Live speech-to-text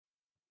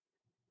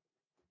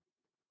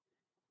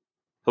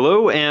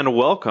Hello and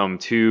welcome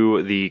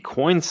to the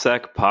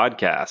CoinSec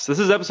podcast. This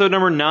is episode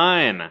number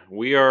 9.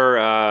 We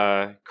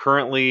are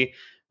currently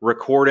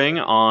recording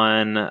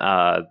on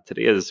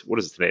today is what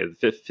is today?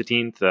 The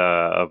 15th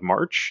of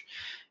March,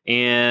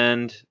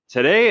 and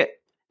today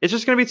it's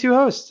just going to be two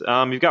hosts.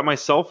 You've got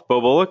myself,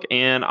 Beau,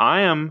 and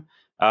I am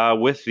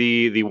with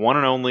the one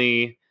and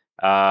only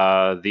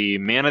the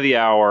man of the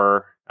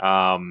hour.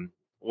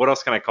 What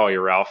else can I call you,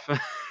 Ralph?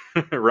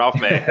 Ralph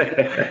May.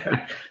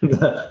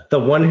 The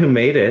one who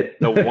made it.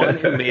 The one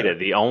who made it.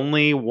 The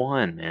only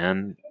one,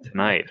 man,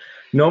 tonight.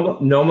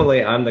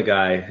 Normally, I'm the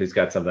guy who's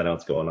got something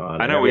else going on.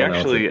 I know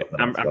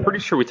I'm pretty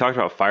sure we talked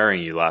about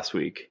firing you last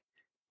week.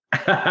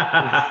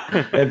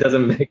 It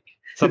doesn't make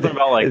something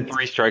about like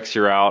 3 strikes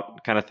you're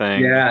out kind of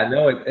thing. Yeah,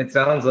 no, it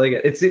sounds like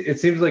it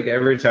seems like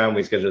every time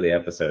we schedule the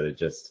episode, it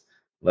just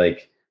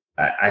like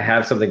I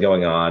have something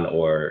going on,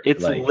 or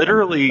it's like,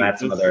 literally the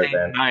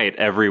same night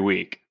every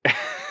week.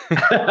 It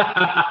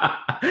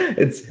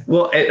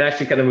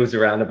actually kind of moves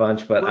around a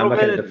bunch, but I'm not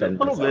going to defend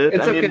myself.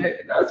 It's okay.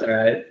 That's all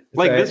right.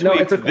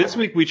 This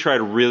week we tried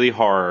really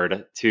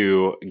hard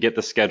to get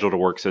the schedule to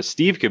work so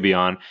Steve could be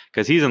on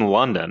because he's in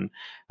London,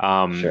 Sure.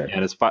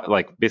 And it's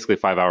basically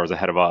 5 hours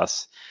ahead of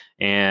us,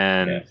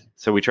 and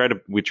so we tried to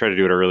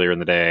do it earlier in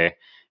the day.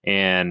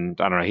 And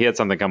I don't know, he had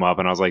something come up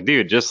and I was like,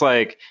 dude, just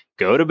like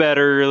go to bed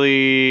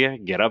early,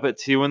 get up at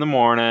 2 in the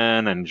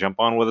morning and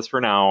jump on with us for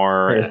an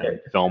hour and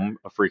film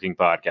a freaking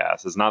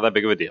podcast. It's not that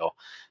big of a deal.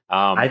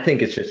 I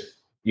think it's just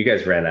you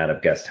guys ran out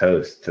of guest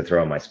hosts to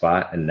throw in my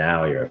spot and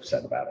now you're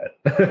upset about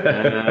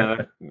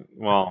it.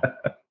 Well,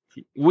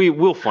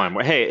 we'll find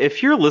one. Hey,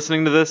 if you're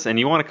listening to this and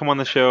you want to come on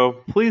the show,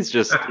 please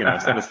just send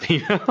us an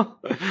email.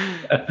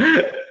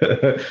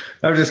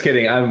 I'm just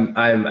kidding.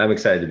 I'm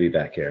excited to be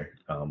back here.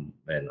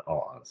 In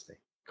all honesty.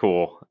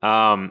 Cool.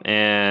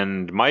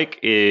 And Mike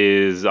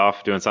is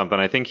off doing something.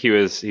 I think he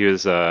was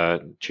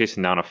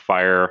chasing down a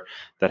fire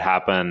that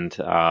happened.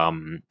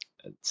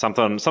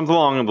 Something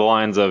along the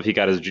lines of he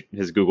got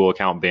his Google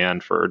account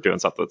banned for doing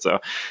something. So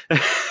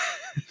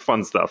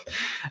fun stuff.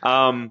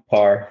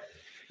 Par.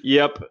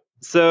 Yep.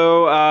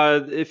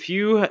 So if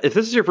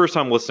this is your first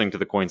time listening to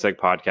the CoinSec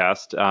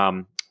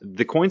podcast,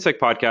 the CoinSec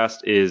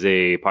podcast is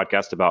a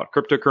podcast about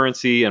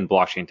cryptocurrency and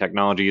blockchain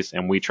technologies,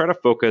 and we try to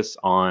focus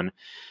on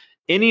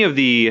any of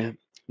the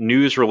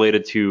news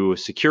related to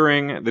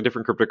securing the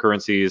different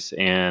cryptocurrencies.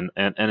 And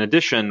in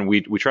addition,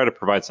 we try to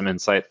provide some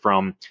insight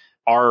from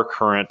our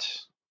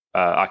current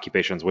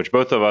occupations, which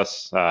both of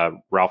us,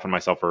 Ralph and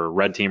myself, are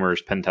red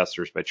teamers, pen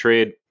testers by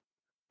trade.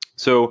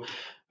 So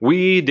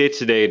we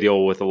day-to-day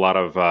deal with a lot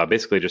of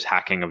basically just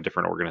hacking of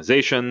different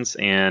organizations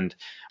and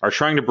are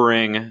trying to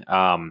bring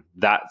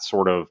that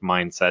sort of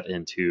mindset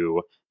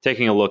into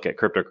taking a look at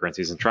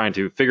cryptocurrencies and trying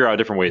to figure out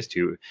different ways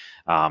to,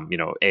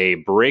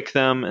 break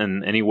them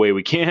in any way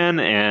we can,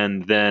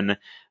 and then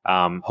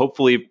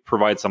hopefully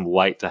provide some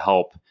light to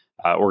help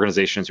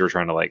organizations who are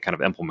trying to kind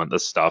of implement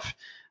this stuff,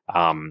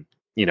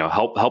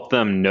 help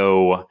them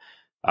know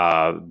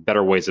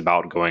better ways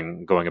about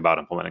going about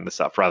implementing the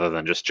stuff rather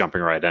than just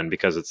jumping right in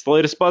because it's the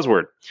latest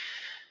buzzword.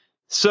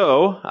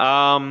 So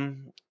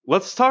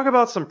let's talk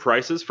about some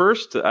prices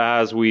first,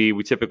 as we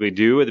typically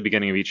do at the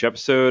beginning of each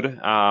episode.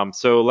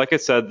 So like I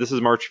said, this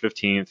is March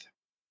 15th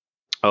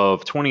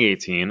of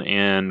 2018,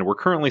 and we're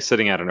currently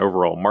sitting at an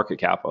overall market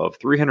cap of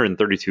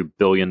 $332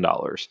 billion,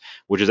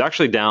 which is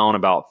actually down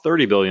about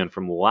 $30 billion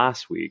from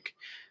last week.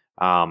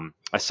 I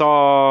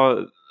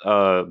saw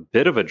a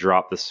bit of a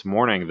drop this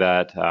morning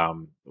that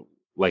so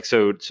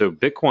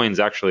Bitcoin's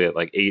actually at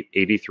like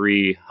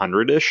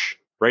 8,300-ish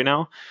right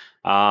now.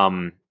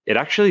 It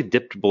actually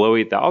dipped below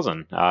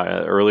 8,000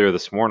 earlier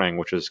this morning,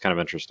 which is kind of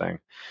interesting.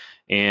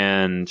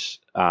 And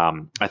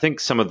I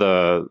think some of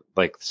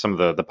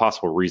the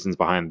possible reasons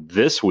behind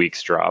this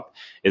week's drop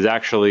is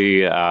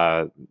actually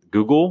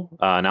Google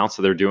announced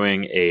that they're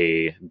doing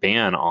a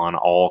ban on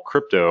all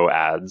crypto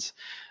ads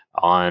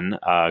on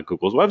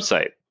Google's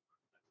website.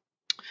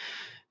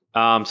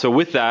 So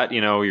with that,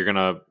 you're going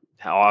to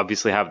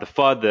obviously have the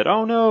FUD that,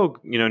 oh no,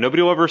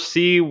 nobody will ever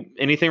see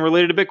anything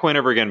related to Bitcoin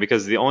ever again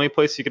because the only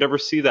place you could ever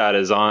see that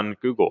is on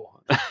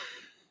Google.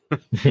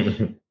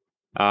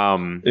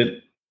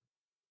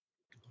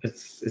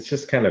 It's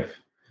just kind of,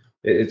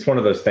 it's one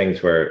of those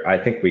things where I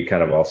think we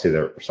kind of all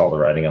saw the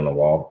writing on the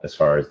wall as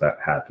far as that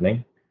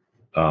happening.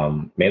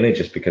 Mainly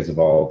just because of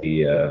all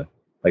the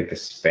the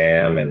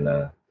spam and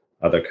the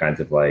other kinds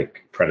of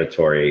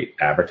predatory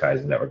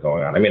advertising that were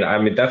going on. I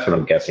mean, that's what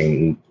I'm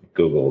guessing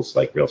Google's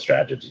real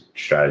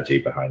strategy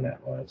behind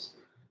that was.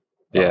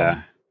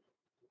 Yeah.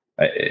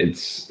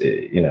 It's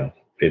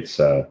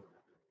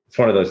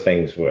one of those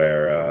things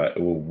where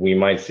we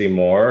might see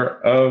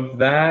more of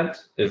that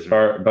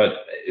but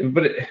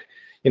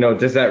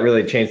does that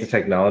really change the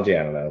technology?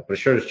 I don't know, but it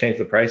sure does change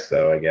the price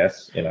though, I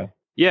guess,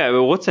 Yeah,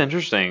 well, what's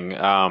interesting?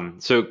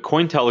 So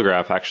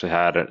Cointelegraph actually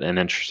had an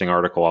interesting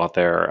article out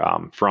there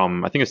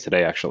from I think it's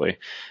today actually.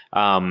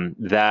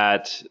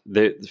 That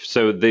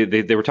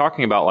they were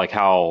talking about like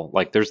how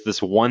like there's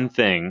this one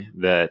thing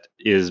that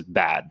is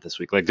bad this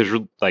week. Like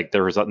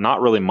there's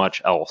not really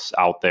much else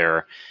out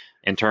there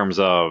in terms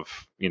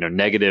of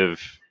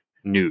negative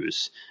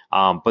news.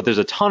 But there's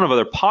a ton of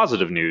other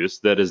positive news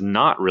that is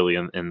not really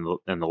in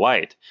the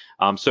light.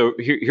 So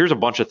here's a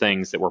bunch of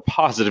things that were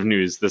positive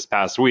news this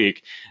past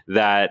week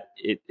that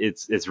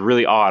it's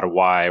really odd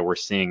why we're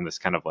seeing this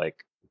kind of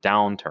like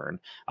downturn.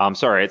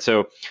 Sorry,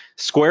 so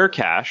Square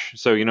Cash,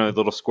 so the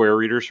little Square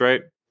readers,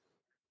 right?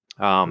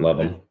 Love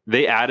them.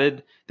 They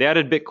added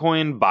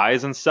Bitcoin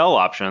buys and sell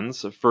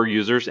options for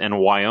users in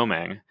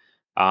Wyoming.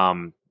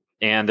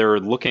 And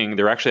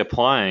they're actually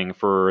applying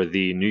for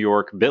the New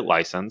York bit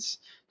license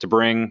to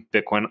bring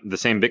the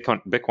same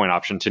Bitcoin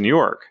option to New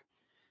York.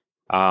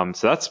 So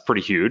that's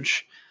pretty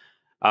huge.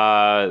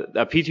 A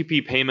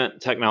P2P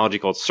payment technology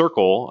called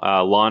Circle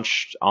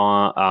launched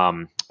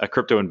on a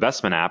crypto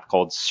investment app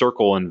called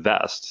Circle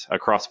Invest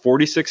across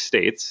 46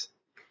 states.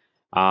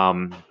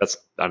 That's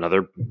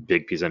another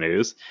big piece of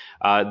news.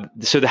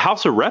 So the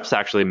House of Reps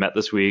actually met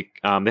this week.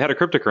 They had a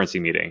cryptocurrency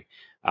meeting.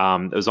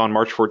 It was on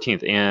March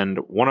 14th, and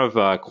one of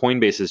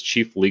Coinbase's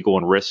chief legal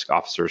and risk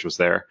officers was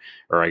there,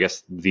 or I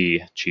guess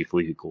the chief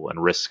legal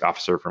and risk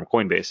officer from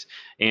Coinbase.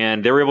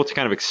 And they were able to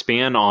kind of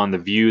expand on the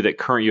view that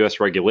current U.S.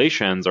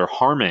 regulations are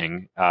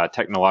harming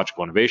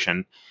technological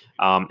innovation,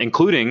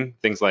 including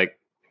things like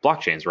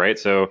blockchains, right?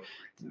 So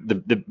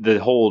the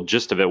whole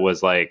gist of it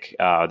was like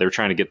they were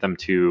trying to get them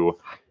to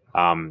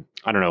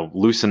I don't know,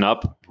 loosen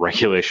up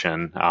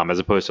regulation as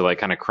opposed to like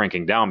kind of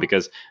cranking down,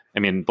 because I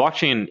mean,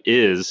 blockchain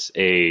is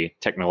a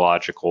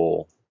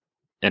technological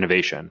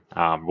innovation,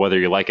 whether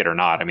you like it or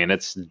not. I mean,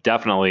 it's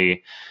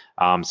definitely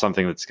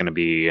something that's going to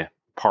be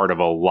part of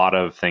a lot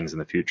of things in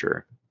the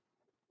future.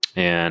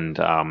 And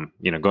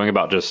going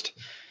about just,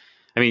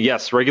 I mean,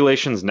 yes,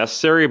 regulation is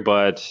necessary,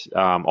 but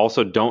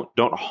also don't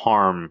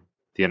harm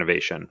the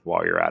innovation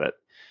while you're at it.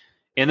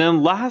 And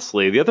then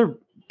lastly, the other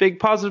big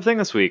positive thing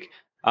this week,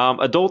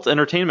 adult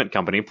entertainment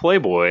company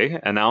Playboy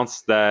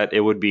announced that it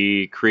would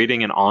be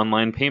creating an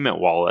online payment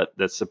wallet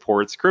that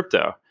supports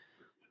crypto,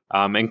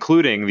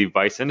 including the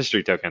Vice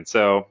Industry token.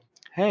 So,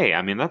 hey,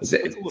 I mean So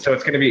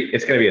it's gonna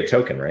be a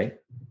token, right?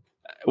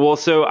 well.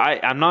 So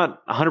I'm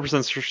not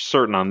 100%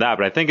 certain on that,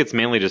 but I think it's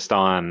mainly just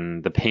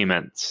on the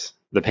payments,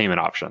 the payment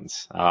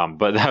options.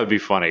 But that would be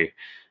funny,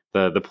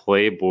 the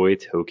Playboy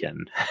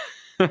token.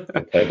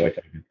 The Playboy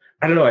token.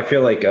 I don't know. I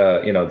feel like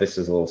this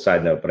is a little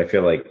side note, but I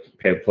feel like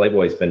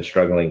Playboy's been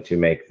struggling to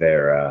make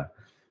their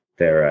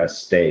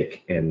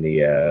stake in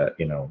the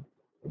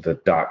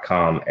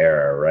 .com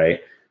era, right?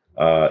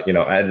 I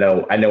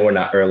know we're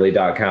not early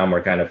 .com.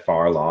 We're kind of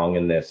far along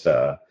in this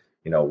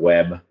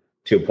web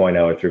 2.0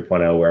 or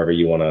 3.0, wherever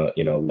you want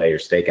to lay your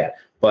stake at.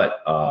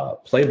 But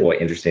Playboy,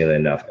 interestingly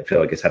enough, I feel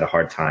like it's had a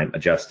hard time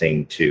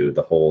adjusting to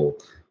the whole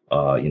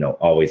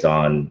always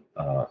on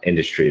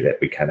industry that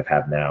we kind of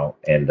have now,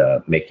 and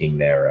making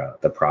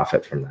the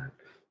profit from that.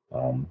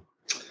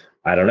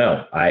 I don't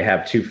know. I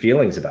have two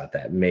feelings about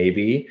that.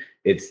 Maybe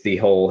it's the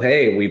whole,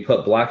 hey, we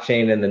put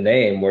blockchain in the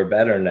name, we're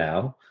better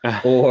now,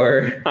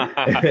 or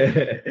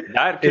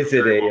is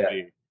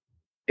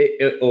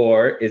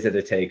it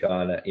a take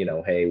on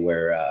hey,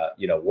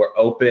 we're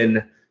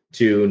open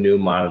to new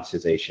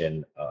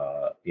monetization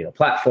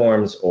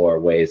platforms or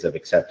ways of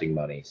accepting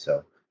money.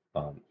 So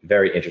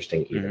very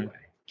interesting either way.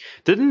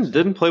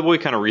 Didn't Playboy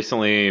kind of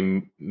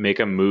recently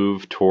make a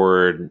move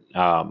toward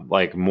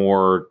like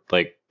more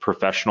like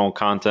professional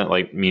content,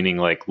 like meaning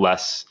like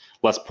less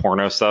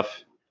porno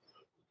stuff?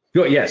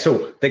 Yeah,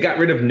 so they got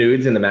rid of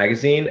nudes in the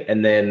magazine,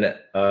 and then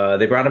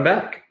they brought them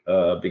back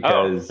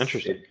because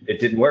it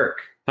didn't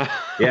work.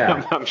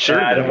 Yeah, I'm sure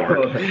it didn't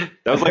work.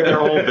 That was like their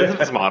whole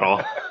business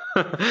model.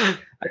 I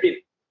mean,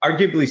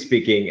 arguably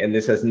speaking, and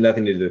this has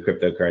nothing to do with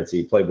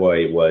cryptocurrency,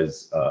 Playboy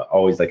was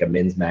always like a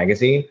men's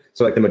magazine.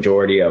 So like the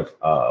majority of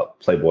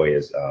Playboy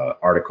is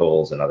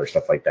articles and other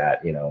stuff like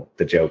that.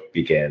 The joke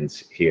begins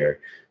here.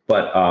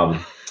 But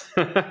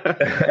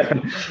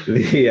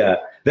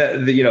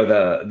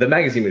the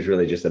magazine was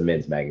really just a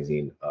men's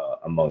magazine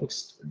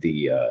amongst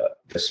the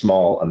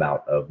small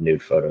amount of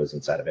nude photos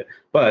inside of it.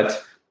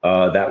 But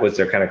that was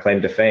their kind of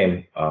claim to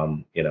fame,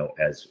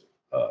 as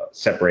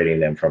separating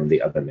them from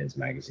the other men's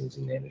magazines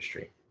in the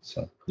industry.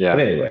 So yeah.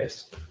 But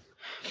anyways.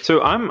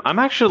 So I'm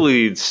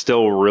actually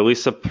still really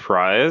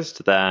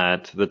surprised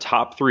that the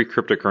top 3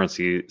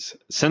 cryptocurrencies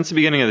since the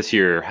beginning of this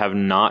year have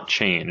not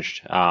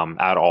changed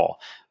at all.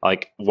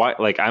 Like why?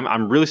 Like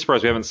I'm really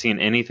surprised we haven't seen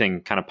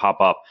anything kind of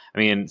pop up. I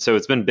mean, so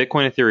it's been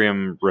Bitcoin,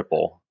 Ethereum,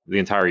 Ripple the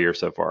entire year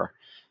so far.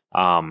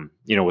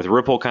 With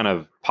Ripple kind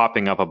of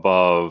popping up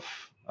above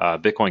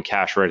Bitcoin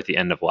Cash right at the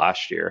end of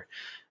last year.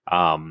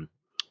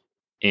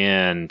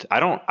 And I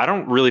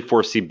don't really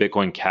foresee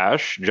Bitcoin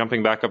Cash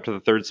jumping back up to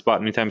the 3rd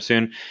spot anytime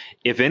soon.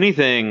 If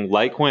anything,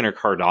 Litecoin or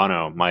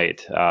Cardano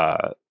might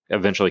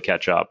eventually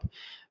catch up.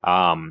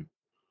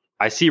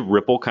 I see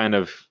Ripple kind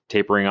of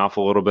tapering off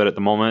a little bit at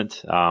the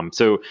moment.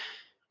 So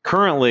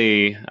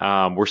currently,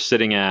 we're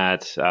sitting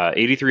at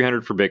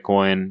 8,300 for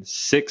Bitcoin,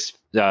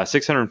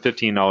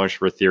 $615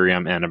 for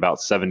Ethereum, and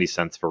about 70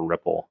 cents for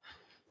Ripple.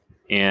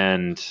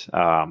 And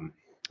I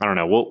don't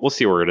know. We'll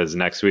see where it is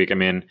next week. I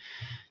mean,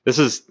 this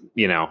is,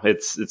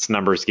 it's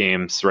numbers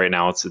games right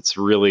now. It's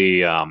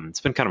really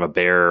it's been kind of a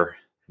bear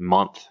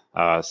month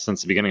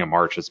since the beginning of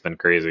March. It's been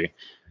crazy.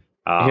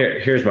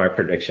 Here's my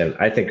prediction.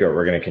 I think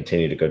we're going to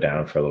continue to go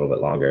down for a little bit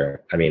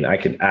longer. I mean, I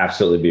could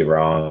absolutely be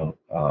wrong.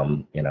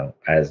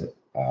 As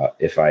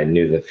if I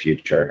knew the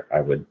future,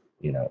 I would,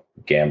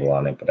 gamble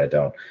on it, but I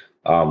don't.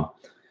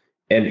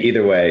 And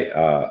either way,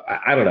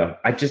 I don't know.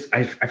 I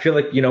feel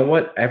like, you know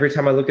what? Every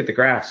time I look at the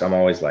graphs, I'm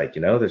always like,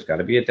 there's got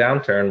to be a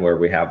downturn where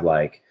we have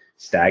like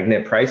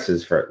stagnant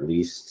prices for at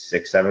least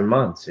 6-7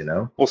 months.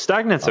 Well,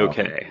 stagnant's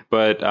okay,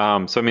 but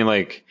so I mean,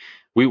 like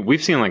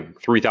we've seen like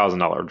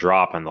 $3,000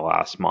 drop in the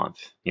last month.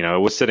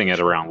 It was sitting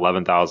at around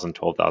 11,000,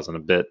 12,000 a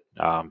bit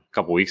a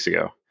couple weeks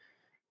ago.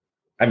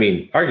 I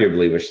mean,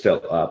 arguably, we're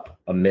still up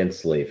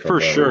immensely. For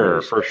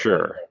sure.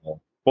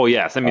 Well,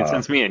 yes. I mean,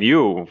 since me and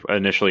you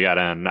initially got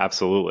in,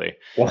 absolutely.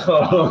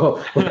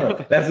 Well,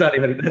 that's not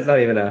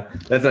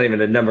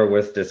even a number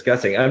worth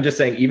discussing. I'm just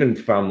saying, even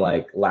from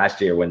like last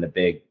year when the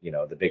big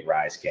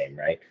rise came,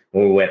 right?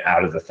 When we went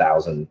out of the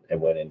 1,000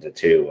 and went into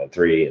 2 and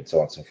 3 and so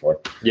on and so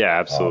forth. Yeah,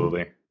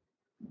 absolutely.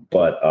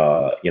 But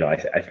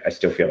I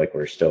still feel like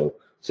we're still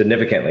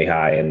significantly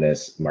high in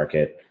this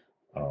market.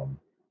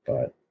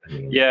 But I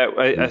mean, yeah,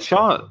 I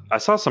saw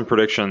some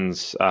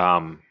predictions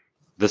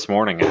this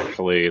morning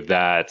actually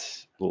that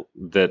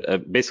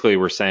basically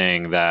were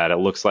saying that it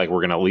looks like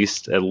we're going to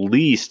at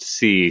least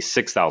see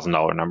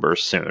 $6,000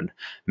 numbers soon,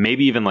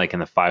 maybe even like in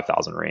the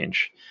 5,000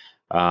 range.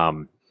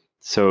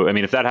 So I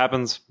mean, if that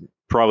happens,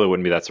 probably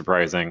wouldn't be that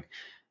surprising.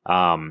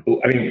 I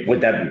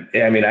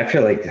mean, I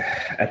feel like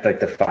at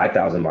like the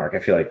 5,000 mark, I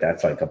feel like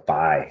that's like a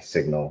buy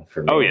signal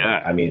for me. Oh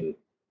yeah. I mean,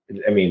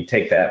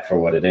 take that for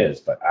what it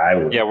is, but I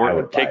would.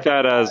 Yeah, take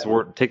that as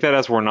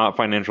we're not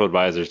financial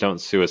advisors.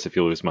 Don't sue us if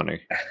you lose money.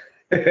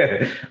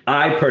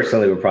 I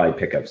personally would probably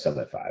pick up some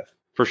at 5.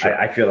 For sure.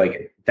 I feel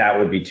like that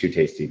would be too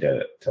tasty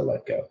to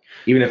let go.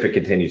 Even if it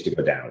continues to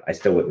go down, I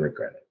still wouldn't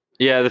regret it.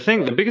 Yeah,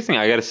 the biggest thing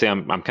I got to say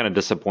I'm kind of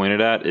disappointed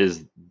at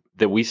is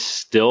that we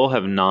still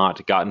have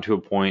not gotten to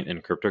a point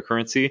in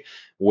cryptocurrency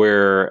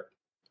where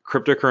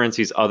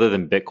cryptocurrencies other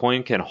than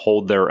Bitcoin can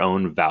hold their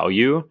own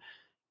value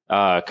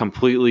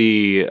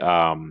completely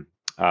not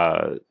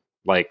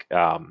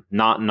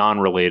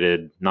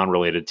non-related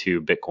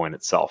to Bitcoin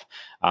itself.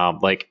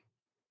 Like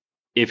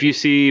if you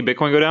see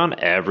Bitcoin go down,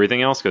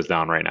 everything else goes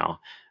down right now.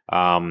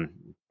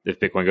 If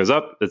Bitcoin goes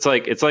up, it's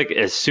like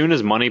as soon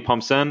as money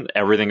pumps in,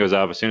 everything goes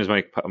up. As soon as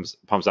money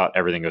pumps out,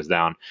 everything goes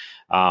down.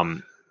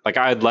 Like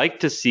I'd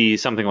like to see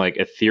something like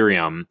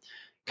Ethereum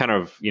kind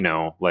of,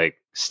 like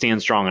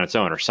stand strong on its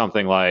own, or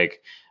something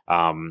like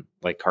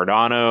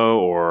Cardano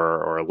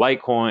or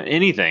Litecoin,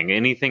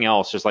 anything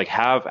else, just like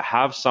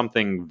have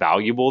something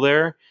valuable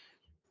there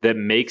that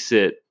makes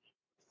it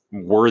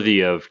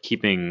worthy of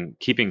keeping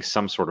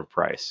some sort of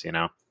price,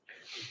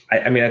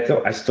 I mean,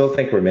 I still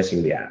think we're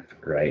missing the app,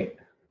 right?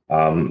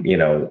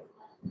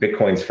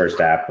 Bitcoin's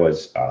first app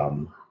was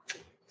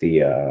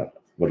the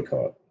what do you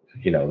call it?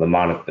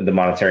 The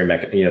monetary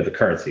mechanism, the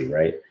currency,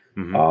 right?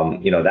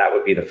 Mm-hmm. That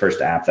would be the first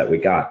app that we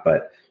got.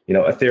 But,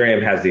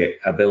 Ethereum has the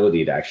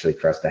ability to actually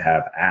for us to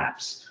have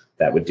apps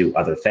that would do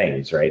other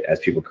things, right? As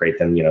people create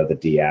them, the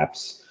D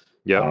apps.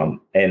 Yeah.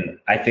 And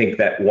I think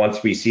that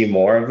once we see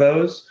more of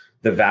those,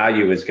 the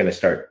value is going to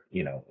start,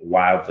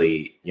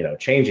 wildly,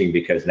 changing,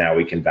 because now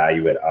we can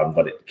value it on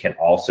what it can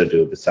also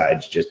do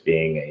besides just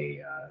being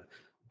a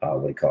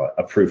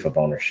a proof of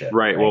ownership.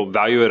 Right. Well,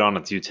 value it on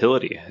its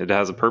utility. It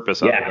has a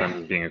purpose other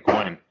than being a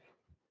coin.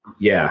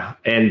 Yeah.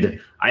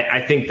 And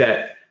I think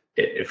that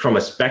from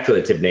a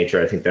speculative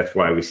nature, I think that's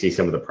why we see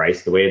some of the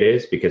price the way it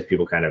is, because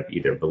people kind of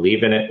either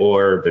believe in it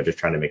or they're just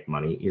trying to make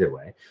money either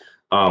way.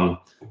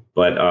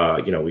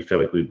 But we feel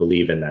like we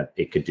believe in that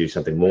it could do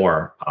something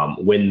more.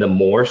 When the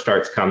more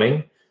starts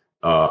coming,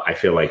 I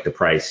feel like the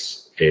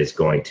price is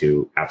going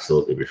to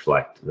absolutely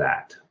reflect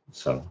that.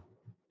 So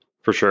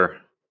for sure.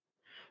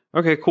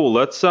 Okay, cool.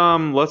 Let's go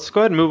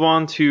ahead and move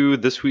on to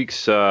this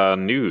week's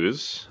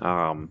news.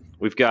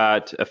 We've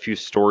got a few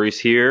stories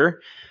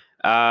here.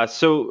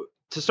 So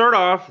to start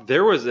off,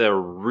 there was a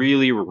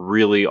really,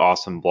 really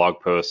awesome blog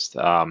post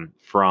from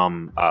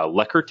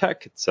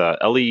Leckertech. It's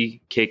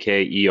Lekkertech.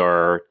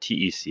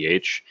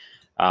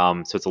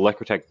 So it's a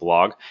Leckertech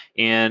blog,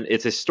 and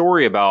it's a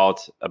story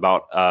about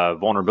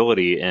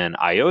vulnerability in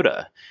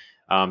IOTA.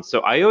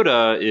 So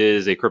IOTA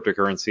is a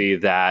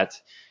cryptocurrency that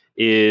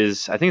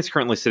I think it's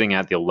currently sitting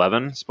at the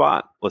 11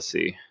 spot. Let's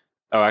see.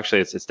 Oh,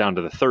 actually, it's down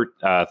to the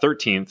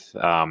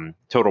 13th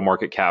total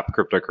market cap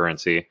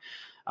cryptocurrency.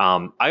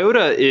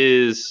 IOTA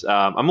is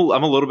I'm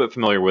a little bit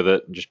familiar with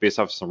it just based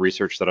off some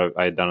research that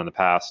I had done in the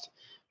past.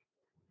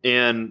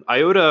 And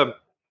IOTA,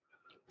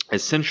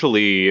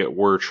 essentially,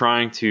 we're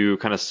trying to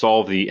kind of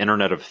solve the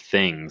Internet of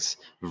Things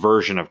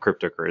version of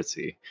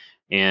cryptocurrency.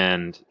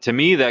 And to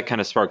me, that kind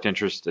of sparked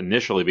interest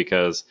initially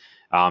because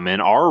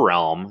in our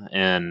realm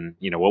and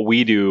what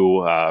we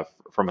do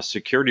from a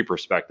security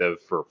perspective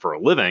for a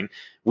living,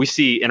 we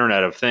see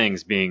Internet of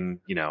Things being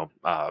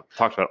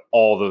talked about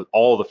all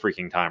the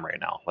freaking time right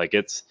now. Like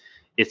it's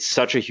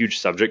such a huge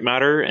subject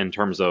matter in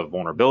terms of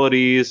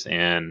vulnerabilities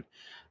and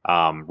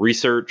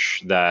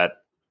research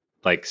that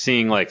like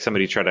seeing like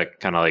somebody try to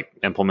kind of like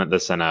implement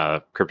this in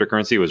a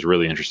cryptocurrency was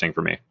really interesting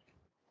for me.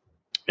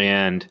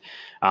 And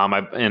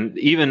and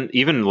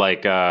even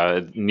like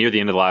near the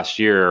end of the last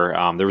year,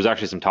 there was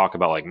actually some talk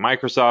about like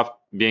Microsoft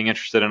being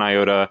interested in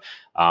IOTA.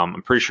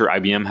 I'm pretty sure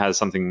IBM has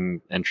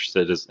something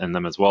interested in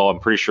them as well. I'm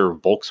pretty sure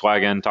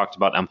Volkswagen talked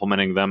about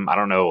implementing them. I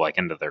don't know, like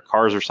into their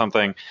cars or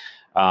something.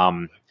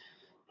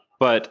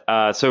 But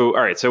so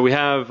all right, so we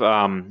have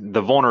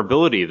the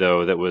vulnerability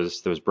though that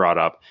was brought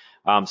up.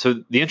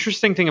 So the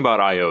interesting thing about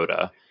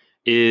IOTA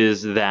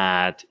is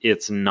that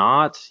it's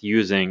not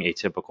using a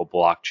typical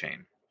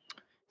blockchain.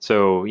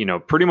 So,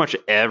 pretty much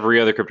every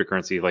other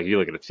cryptocurrency, like you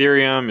look at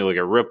Ethereum, you look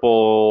at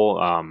Ripple,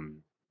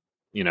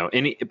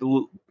 any,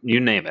 you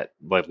name it,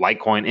 like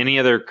Litecoin, any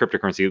other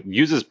cryptocurrency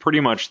uses pretty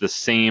much the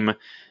same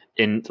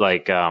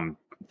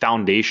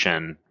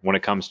foundation when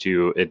it comes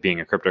to it being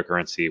a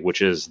cryptocurrency,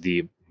 which is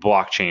the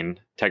blockchain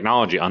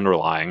technology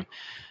underlying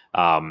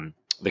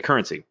the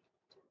currency.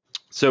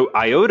 So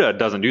IOTA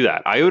doesn't do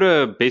that.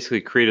 IOTA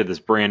basically created this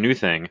brand new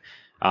thing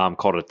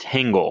called a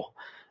tangle,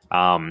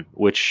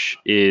 which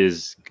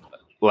is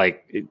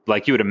like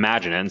you would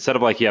imagine it. Instead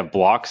of like you have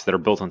blocks that are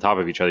built on top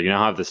of each other, you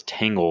now have this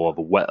tangle of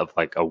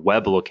a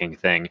web looking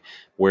thing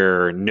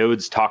where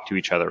nodes talk to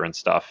each other and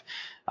stuff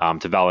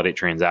to validate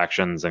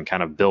transactions and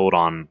kind of build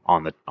on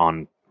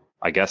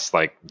I guess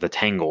like the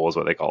tangle is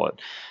what they call it.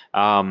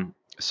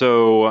 Let's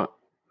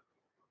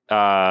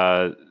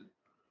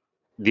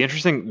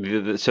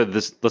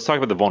talk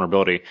about the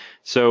vulnerability.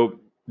 So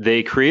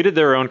they created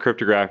their own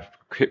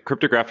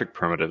cryptographic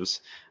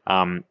primitives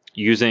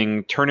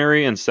using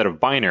ternary instead of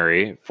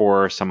binary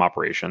for some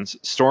operations,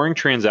 storing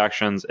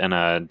transactions in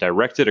a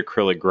directed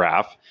acrylic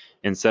graph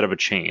instead of a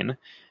chain,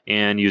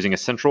 and using a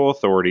central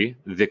authority,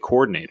 the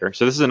coordinator.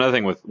 So this is another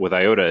thing with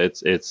IOTA.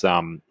 It's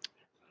I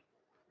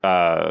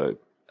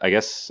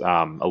guess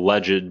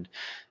alleged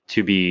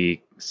to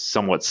be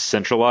somewhat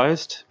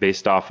centralized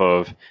based off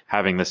of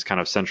having this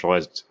kind of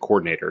centralized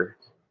coordinator.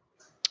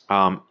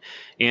 And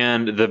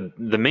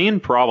the main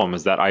problem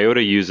is that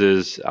IOTA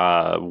uses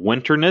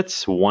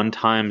Winternit's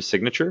one-time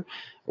signature,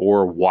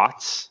 or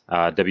WOTS,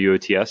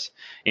 WOTS.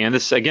 And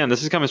this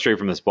is coming straight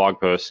from this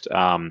blog post.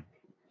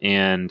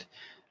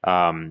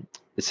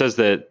 It says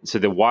that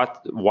the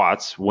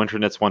WOTS,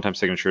 Winternit's one-time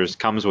signatures,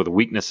 comes with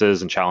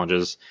weaknesses and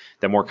challenges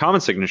that more common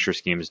signature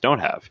schemes don't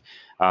have.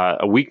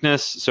 A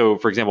weakness, so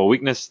for example, a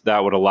weakness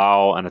that would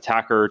allow an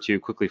attacker to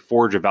quickly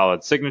forge a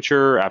valid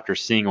signature after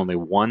seeing only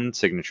one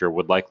signature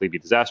would likely be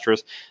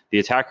disastrous. The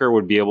attacker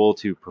would be able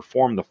to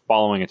perform the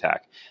following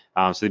attack.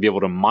 So they'd be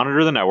able to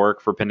monitor the network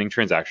for pending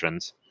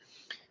transactions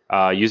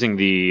using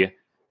the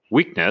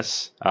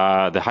weakness,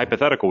 the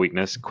hypothetical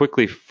weakness,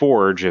 quickly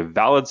forge a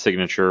valid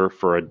signature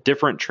for a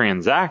different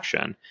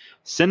transaction,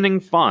 sending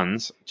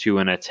funds to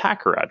an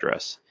attacker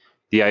address.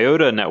 The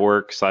IOTA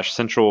network /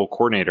 central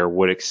coordinator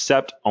would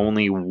accept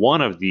only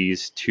one of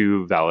these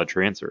two valid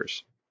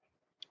transfers.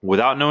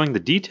 Without knowing the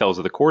details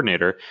of the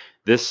coordinator,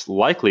 this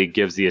likely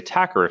gives the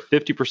attacker a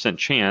 50%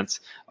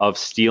 chance of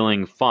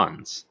stealing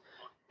funds.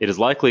 It is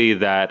likely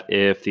that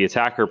if the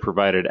attacker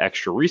provided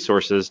extra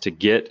resources to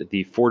get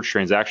the forged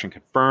transaction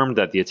confirmed,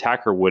 that the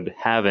attacker would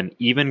have an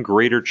even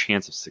greater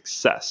chance of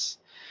success.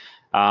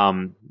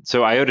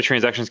 So IOTA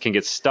transactions can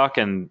get stuck,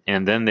 and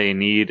then they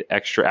need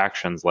extra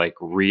actions like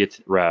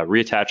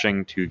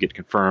reattaching to get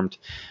confirmed.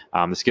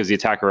 This gives the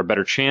attacker a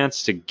better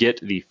chance to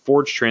get the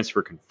forged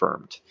transfer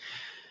confirmed.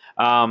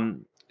 There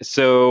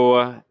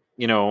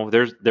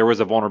was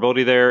a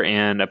vulnerability there,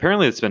 and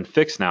apparently it's been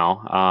fixed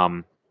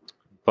now.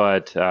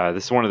 But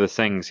this is one of the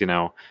things,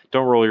 don't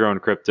roll your own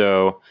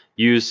crypto.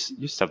 Use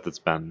stuff that's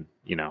been,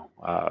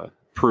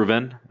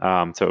 proven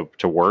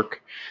to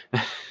work.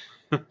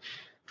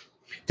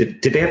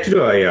 Did they have to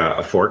do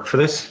a fork for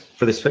this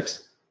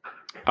fix?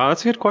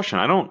 That's a good question.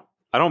 I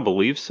don't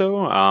believe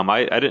so.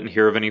 I didn't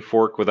hear of any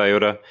fork with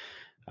IOTA.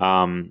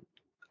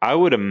 I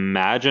would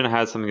imagine it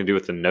has something to do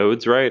with the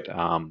nodes, right?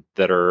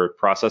 That are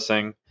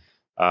processing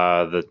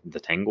the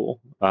tangle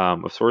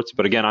of sorts.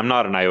 But again, I'm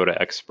not an IOTA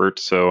expert,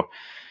 so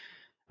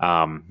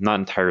not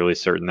entirely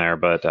certain there.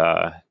 But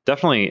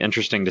definitely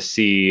interesting to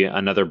see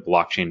another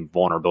blockchain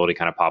vulnerability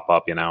kind of pop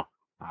up.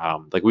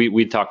 Like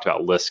we talked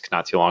about Lisk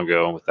not too long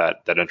ago with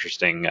that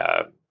interesting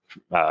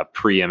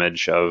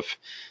pre-image of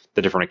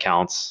the different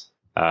accounts.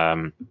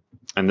 And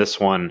this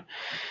one,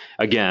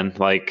 again,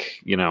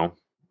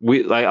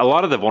 we a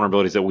lot of the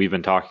vulnerabilities that we've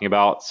been talking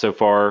about so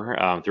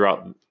far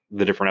throughout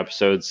the different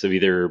episodes have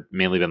either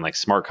mainly been like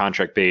smart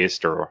contract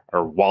based or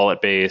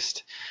wallet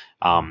based.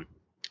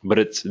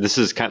 But this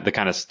is the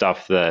kind of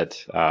stuff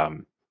that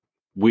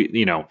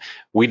we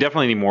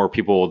definitely need more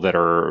people that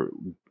are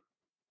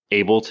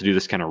able to do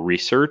this kind of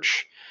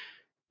research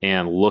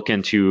and look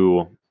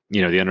into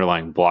the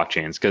underlying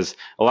blockchains, because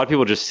a lot of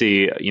people just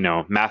see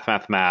math.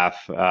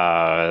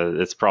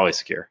 It's probably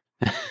secure,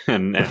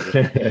 and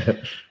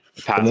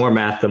the more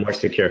math, the more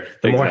secure.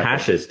 The more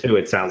hashes too.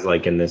 It sounds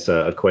like in this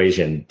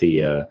equation,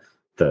 the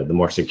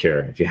more secure.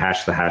 If you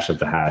hash the hash of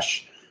the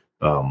hash,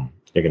 you're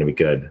going to be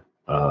good.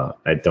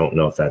 I don't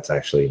know if that's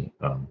actually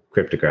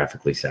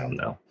cryptographically sound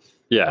though.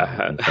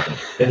 Yeah.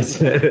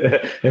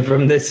 And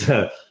from this,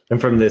 what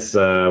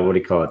do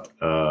you call it?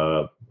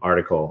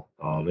 Article.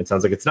 It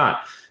sounds like it's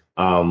not.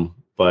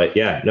 But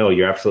yeah, no,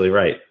 you're absolutely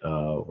right.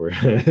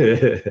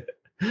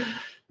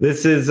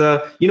 This is,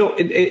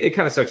 it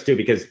kind of sucks too,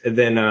 because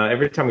then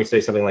every time we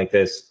say something like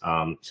this,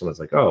 someone's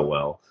like, oh,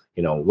 well,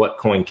 what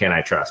coin can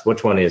I trust?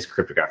 Which one is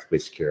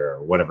cryptographically secure,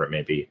 or whatever it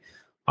may be?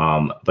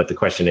 But the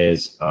question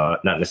is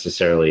not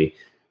necessarily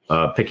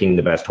picking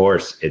the best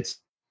horse. It's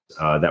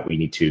that we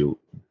need to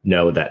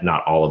know that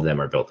not all of them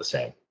are built the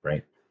same,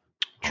 right?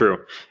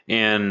 True.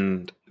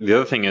 And the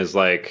other thing is,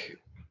 like,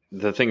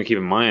 the thing to keep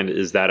in mind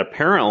is that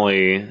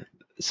apparently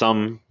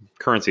some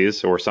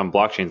currencies or some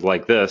blockchains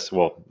like this,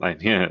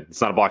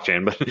 it's not a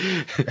blockchain,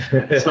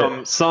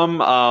 but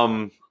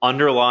some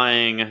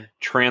underlying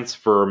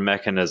transfer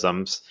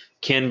mechanisms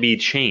can be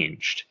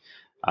changed,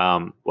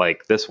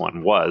 like this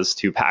one was,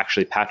 to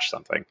actually patch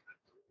something,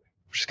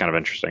 which is kind of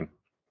interesting.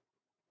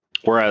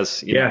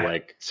 Whereas,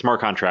 like smart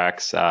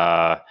contracts,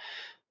 they're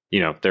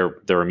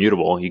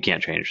immutable. You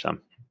can't change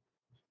them.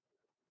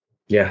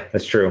 Yeah,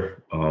 that's true.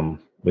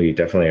 We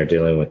definitely are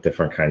dealing with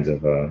different kinds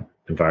of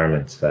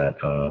environments that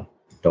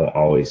don't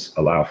always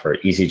allow for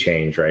easy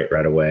change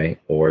right away,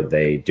 or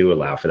they do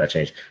allow for that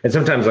change. And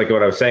sometimes, like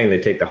what I was saying, they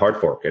take the hard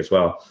fork as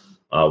well,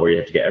 where you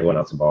have to get everyone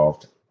else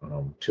involved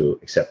to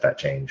accept that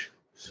change.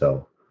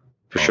 So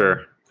for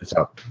sure. It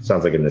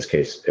sounds like in this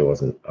case, it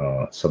wasn't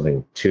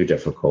something too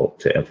difficult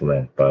to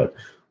implement, but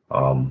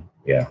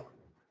yeah.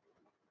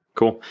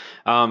 Cool.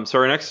 So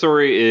our next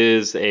story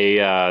is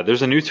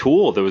there's a new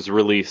tool that was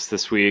released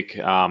this week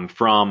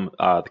from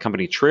the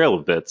company Trail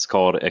of Bits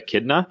called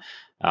Echidna,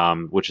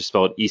 which is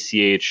spelled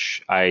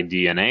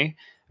Echidna.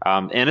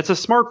 And it's a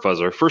smart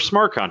fuzzer for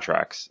smart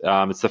contracts.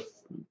 It's the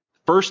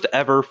first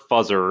ever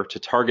fuzzer to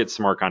target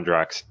smart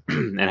contracts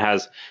and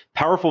has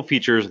powerful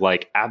features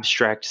like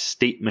abstract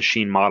state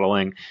machine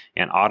modeling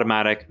and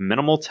automatic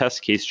minimal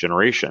test case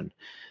generation.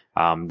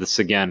 This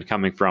again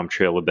coming from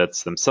Trail of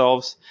Bits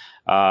themselves.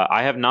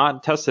 I have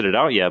not tested it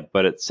out yet,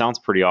 but it sounds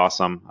pretty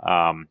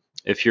awesome.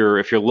 If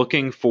you're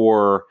looking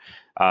for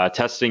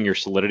testing your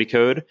Solidity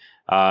code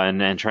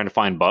and trying to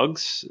find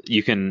bugs,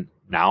 you can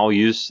now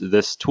use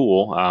this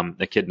tool,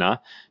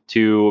 Echidna,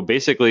 to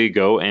basically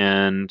go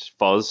and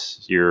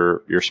fuzz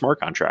your smart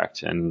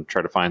contract and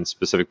try to find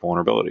specific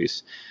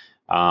vulnerabilities,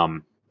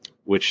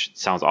 which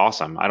sounds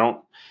awesome. I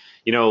don't,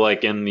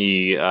 like in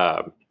the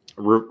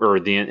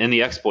in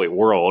the exploit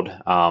world,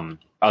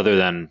 other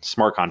than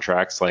smart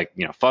contracts, like,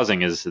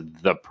 fuzzing is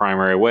the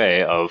primary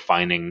way of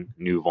finding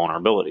new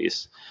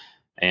vulnerabilities.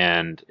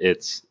 And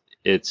it's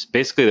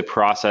basically the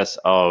process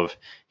of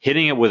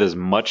hitting it with as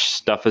much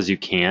stuff as you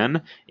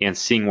can and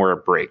seeing where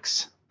it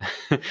breaks.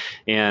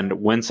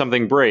 And when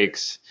something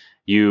breaks,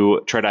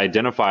 you try to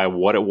identify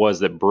what it was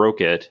that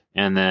broke it,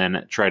 and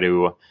then try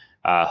to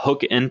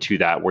hook into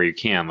that where you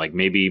can. Like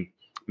maybe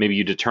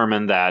you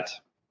determine that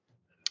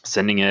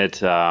sending it,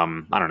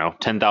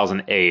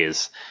 10,000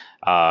 A's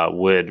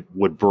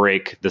would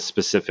break the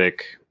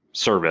specific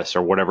service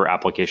or whatever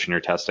application you're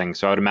testing.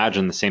 So I would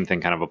imagine the same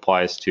thing kind of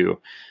applies to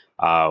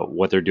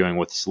what they're doing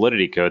with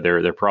Solidity code.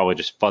 They're probably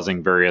just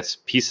fuzzing various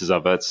pieces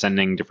of it,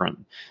 sending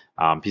different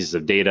pieces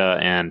of data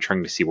and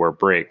trying to see where it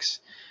breaks,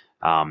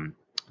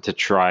 to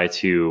try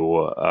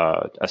to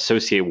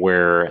associate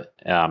where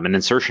an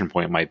insertion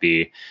point might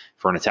be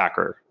for an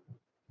attacker.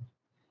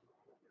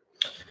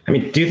 I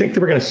mean, do you think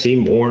that we're going to see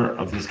more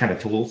of these kind of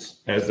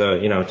tools as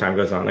time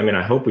goes on? I mean,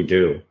 I hope we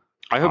do.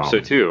 I hope so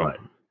too. But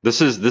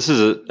this is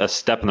a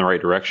step in the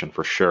right direction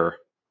for sure.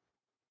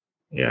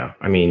 Yeah,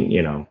 I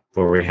mean,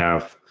 where we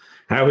have,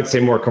 I would say,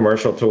 more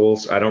commercial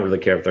tools. I don't really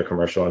care if they're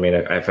commercial. I mean,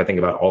 if I think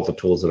about all the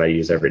tools that I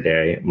use every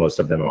day, most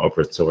of them are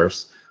open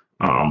source,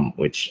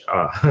 which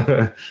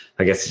I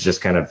guess is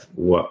just kind of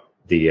what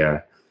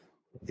the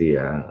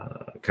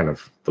kind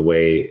of the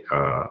way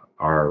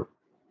our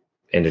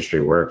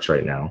industry works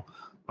right now,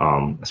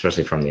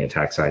 especially from the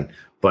attack side.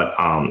 But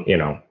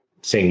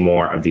seeing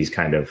more of these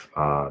kind of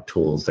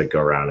tools that go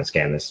around and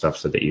scan this stuff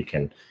so that you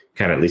can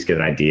kind of at least get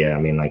an idea.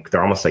 I mean, like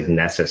they're almost like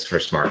Nessus for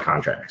smart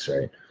contracts,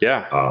 right?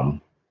 Yeah.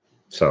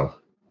 So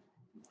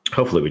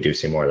hopefully we do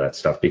see more of that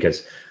stuff,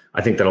 because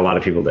I think that a lot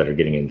of people that are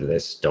getting into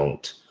this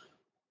don't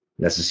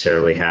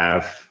necessarily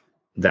have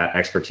that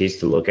expertise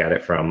to look at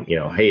it from,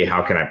 hey,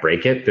 how can I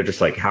break it? They're just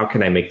like, how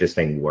can I make this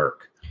thing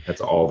work?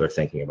 That's all they're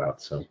thinking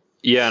about. So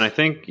yeah, and I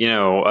think,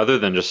 other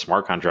than just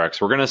smart contracts,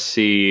 we're going to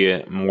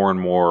see more and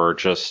more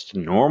just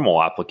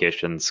normal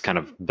applications kind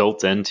of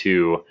built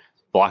into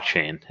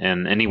blockchain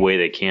in any way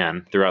they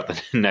can throughout the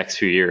next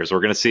few years.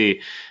 We're going to see,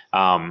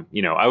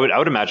 I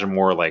would imagine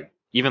more like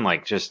even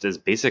like just as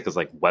basic as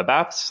like web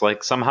apps,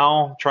 like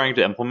somehow trying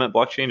to implement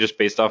blockchain just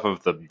based off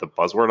of the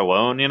buzzword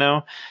alone, you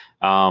know.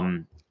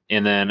 And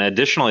then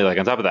additionally, like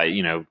on top of that,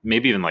 you know,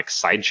 maybe even like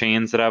side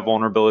chains that have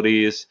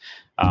vulnerabilities,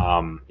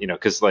 you know,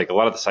 because like a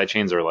lot of the side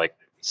chains are like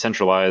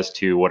centralized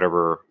to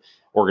whatever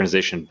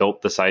organization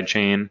built the side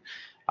chain.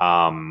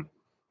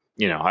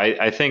 You know,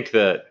 I think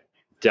that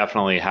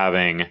definitely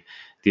having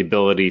the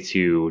ability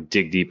to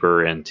dig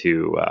deeper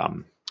into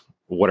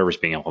whatever's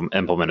being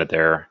implemented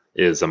there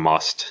is a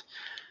must.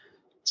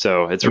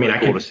 So it's really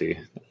cool to see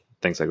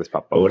things like this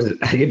pop up. What is it?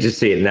 I can just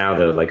see it now,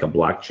 though, like a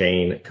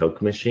blockchain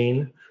Coke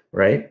machine,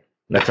 right?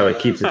 That's how it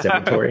keeps its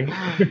inventory.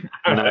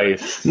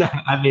 Nice. No,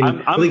 I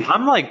mean,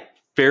 I'm like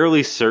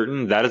fairly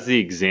certain that is the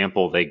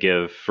example they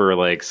give for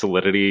like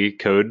Solidity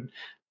code.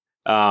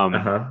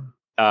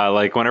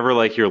 Like whenever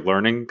like you're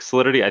learning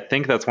Solidity, I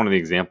think that's one of the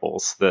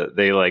examples that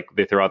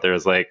they throw out there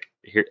as like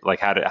here, like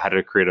how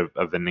to create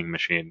a vending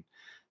machine.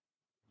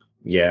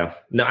 Yeah,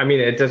 no, I mean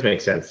it does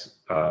make sense,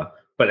 but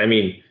I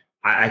mean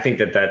I think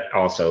that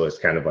also is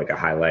kind of like a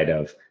highlight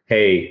of,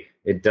 hey,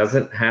 it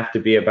doesn't have to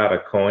be about a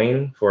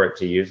coin for it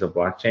to use a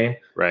blockchain,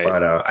 right?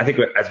 But I think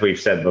as we've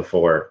said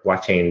before,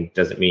 blockchain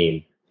doesn't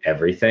mean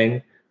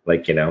everything.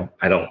 Like, you know,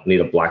 I don't need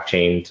a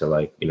blockchain to,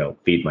 like, you know,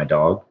 feed my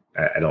dog.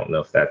 I don't know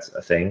if that's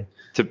a thing.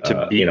 To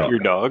beat you know, your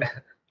dog?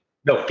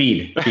 No,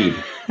 feed.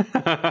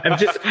 I'm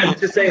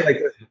just saying,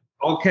 like,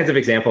 all kinds of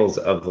examples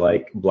of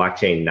like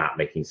blockchain not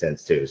making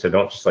sense too. So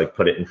don't just like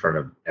put it in front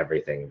of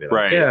everything. Be like,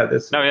 right. Yeah.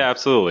 This. No. Yeah.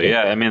 Absolutely.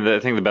 Yeah. I mean,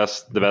 I think the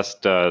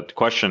best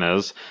question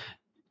is,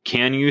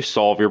 can you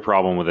solve your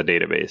problem with a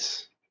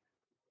database?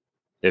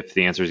 If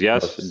the answer is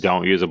yes,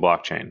 don't use a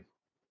blockchain.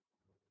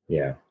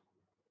 Yeah.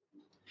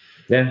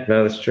 Yeah.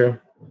 No, that's true.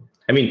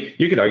 I mean,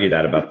 you could argue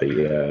that about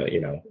the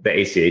you know,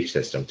 the ACH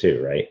system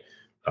too, right?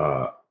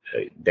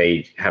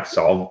 They have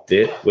solved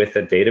it with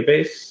a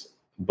database,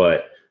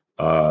 but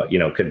you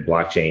know, could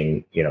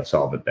blockchain, you know,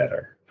 solve it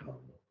better,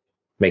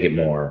 make it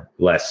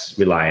less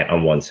reliant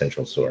on one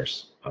central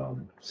source.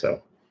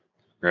 So,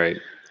 right.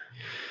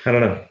 I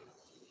don't know.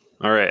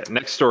 All right,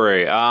 next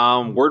story.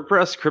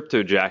 WordPress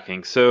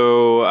cryptojacking.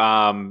 So,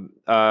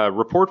 a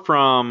report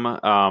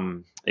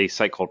from a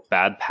site called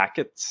Bad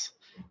Packets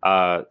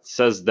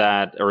says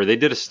that, or they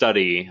did a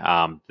study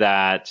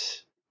that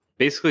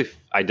basically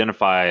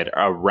identified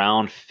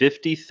around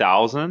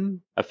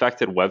 50,000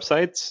 affected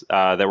websites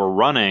that were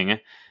running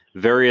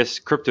various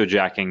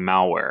cryptojacking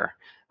malware,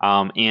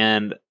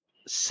 and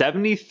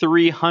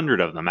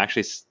 7,300 of them,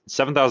 actually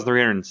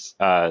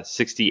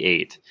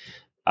 7,368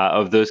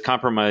 of those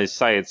compromised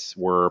sites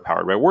were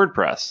powered by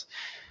WordPress.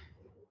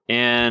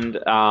 And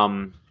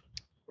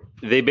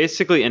they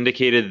basically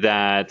indicated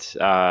that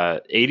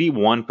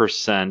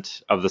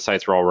 81% of the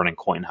sites were all running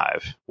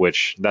CoinHive,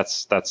 which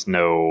that's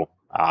no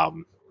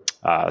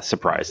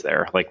surprise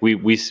there. Like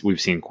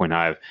we've seen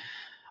CoinHive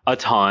a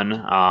ton.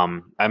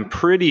 I'm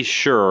pretty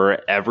sure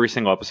every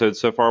single episode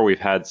so far we've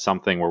had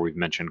something where we've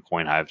mentioned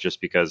CoinHive,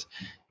 just because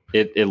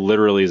it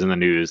literally is in the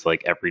news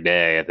like every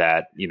day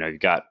that, you know, you've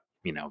got,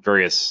 you know,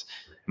 various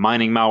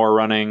mining malware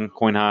running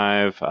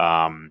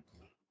CoinHive.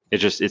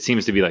 It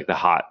seems to be like the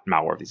hot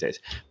malware these days.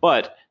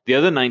 But the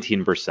other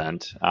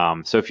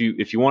 19%. So if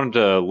you wanted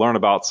to learn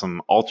about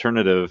some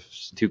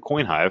alternatives to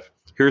CoinHive,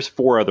 here's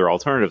 4 other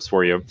alternatives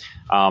for you.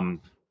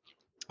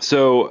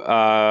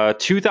 So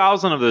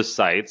 2,000 of those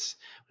sites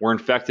were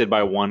infected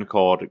by one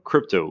called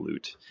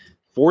CryptoLoot.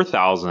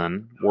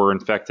 4,000 were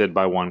infected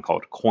by one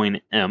called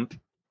CoinImp,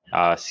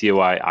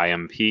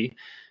 CoIMP,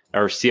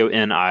 or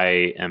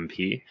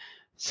CONIMP.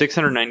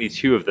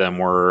 692 of them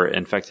were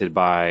infected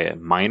by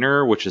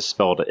Miner, which is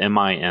spelled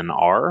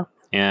MINR,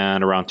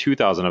 and around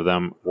 2,000 of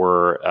them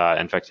were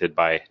infected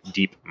by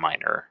Deep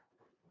Miner.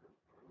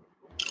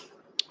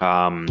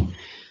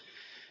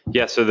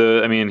 Yeah, so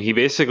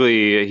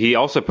he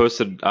also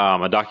posted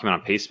a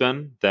document on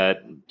Pastebin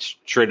that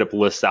straight up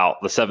lists out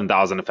the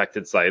 7,000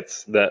 affected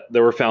sites that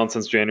were found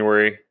since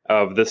January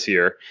of this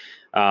year.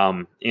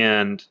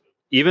 And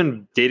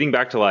even dating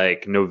back to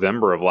like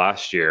November of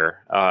last year,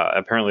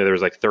 apparently there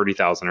was like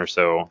 30,000 or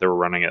so that were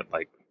running at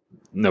like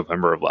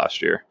November of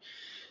last year.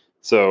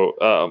 So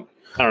I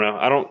don't know.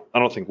 I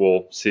don't think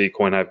we'll see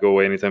CoinHive go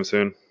away anytime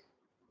soon.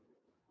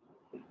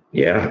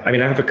 Yeah, I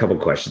mean, I have a couple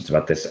questions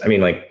about this. I mean,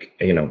 like,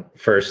 you know,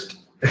 first,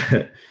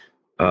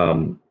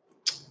 of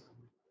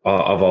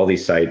all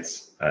these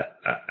sites,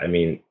 I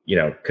mean, you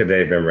know, could they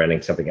have been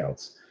running something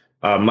else?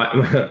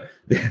 The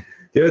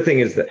other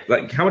thing is that,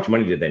 like, how much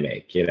money did they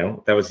make? You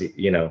know, that was,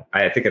 you know,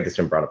 I think this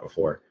been brought up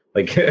before.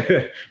 Like,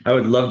 I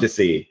would love to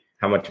see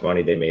how much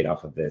money they made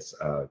off of this.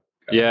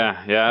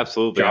 Yeah,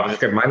 absolutely.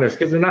 JavaScript miners,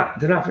 because they're not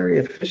very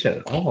efficient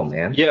at all,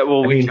 man. Yeah,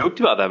 well, we joked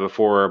about that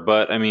before,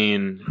 but I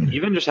mean,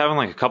 even just having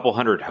like a couple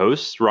hundred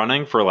hosts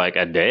running for like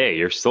a day,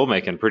 you're still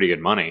making pretty good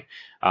money.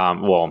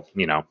 Well,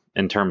 you know,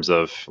 in terms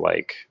of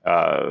like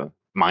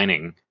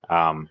mining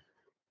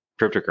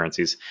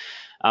cryptocurrencies.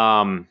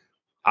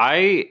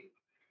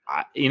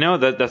 You know,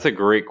 that's a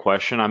great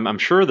question. I'm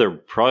sure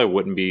it probably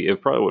wouldn't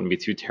be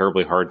too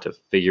terribly hard to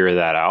figure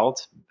that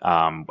out.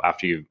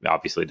 after you've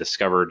obviously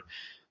discovered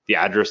the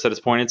address that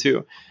it's pointed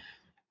to.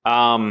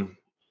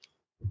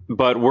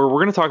 But we're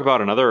going to talk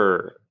about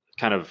another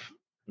kind of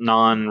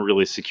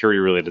non-really security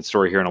related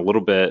story here in a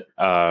little bit,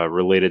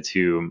 related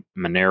to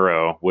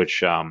Monero,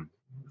 which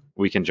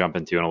we can jump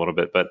into in a little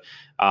bit. But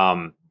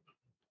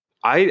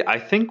I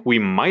think we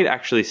might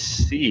actually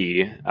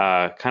see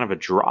kind of a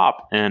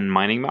drop in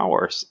mining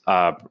malwares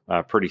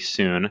pretty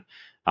soon,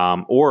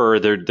 or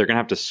they're going to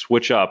have to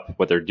switch up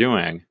what they're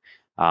doing,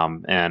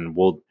 and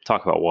we'll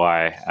talk about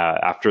why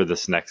after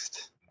this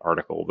next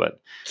article. But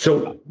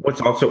so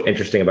what's also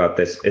interesting about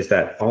this is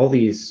that all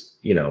these,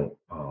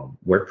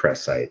 WordPress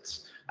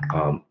sites,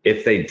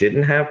 if they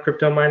didn't have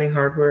crypto mining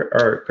hardware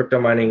or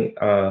crypto mining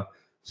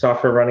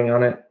software running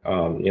on it,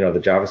 the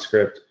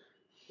JavaScript,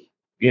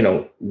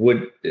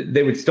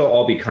 they would still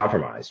all be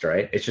compromised,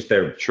 right? It's just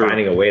they're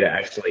finding a way to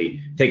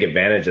actually take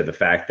advantage of the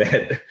fact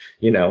that,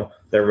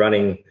 they're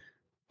running,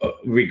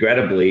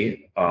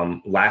 regrettably,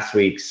 last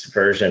week's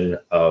version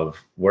of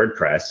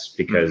WordPress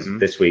because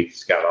this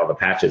week's got all the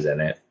patches in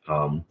it.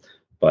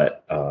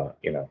 But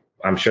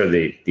I'm sure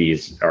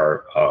these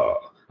are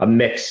a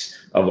mix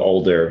of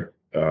older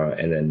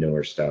and then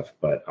newer stuff.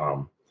 But,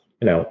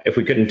 if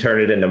we couldn't turn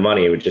it into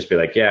money, it would just be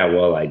like, yeah,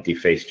 well, I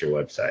defaced your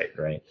website,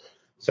 right?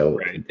 So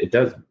it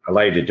does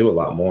allow you to do a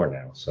lot more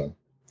now. So,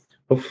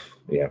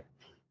 yeah.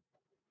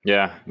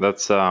 Yeah,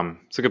 that's a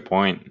good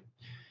point.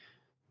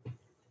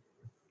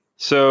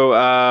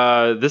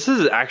 So this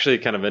is actually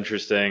kind of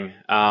interesting.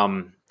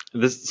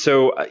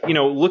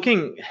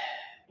 Looking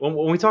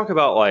when we talk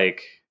about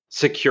like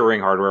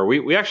securing hardware,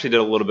 we actually did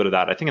a little bit of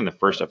that. I think in the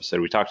first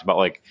episode we talked about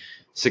like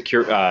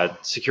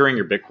securing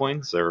your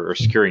Bitcoins or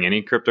securing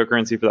any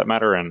cryptocurrency for that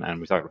matter, and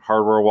we talked about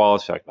hardware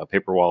wallets, we talked about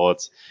paper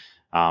wallets.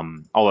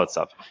 All that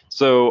stuff.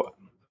 So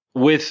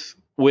with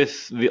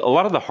a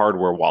lot of the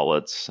hardware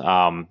wallets,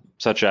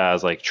 such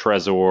as like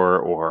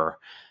Trezor or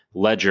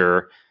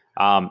Ledger,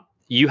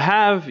 you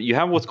have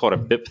what's called a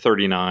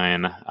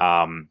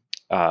BIP39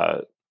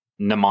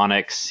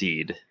 mnemonic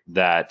seed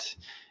that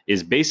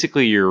is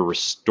basically your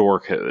restore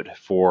code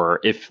for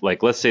if,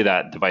 like, let's say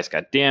that device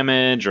got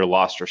damaged or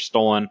lost or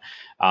stolen.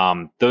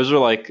 Those are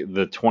like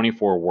the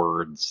 24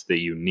 words that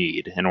you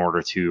need in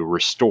order to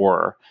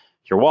restore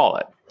your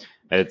wallet.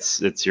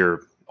 It's your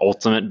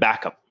ultimate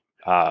backup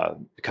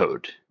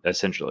code,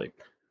 essentially.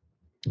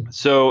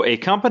 So a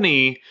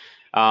company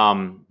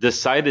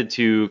decided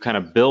to kind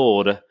of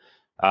build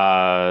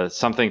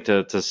something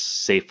to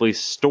safely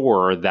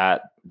store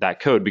that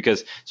code,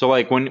 because so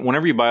like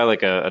whenever you buy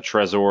like a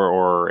Trezor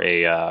or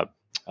a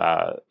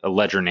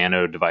Ledger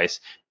Nano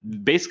device,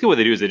 basically what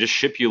they do is they just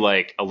ship you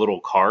like a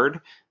little card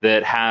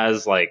that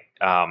has like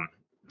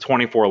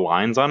 24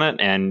 lines on it,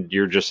 and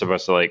you're just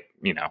supposed to like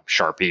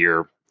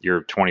Sharpie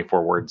your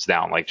 24 words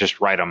down, like just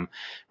write them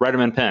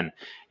in pen.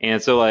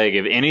 And so like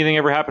if anything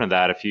ever happened to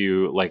that, if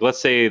you like, let's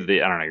say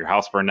your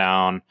house burned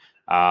down,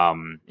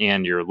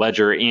 and your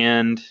Ledger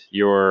and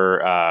your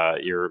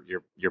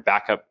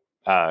backup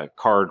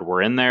card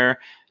were in there,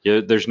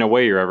 there's no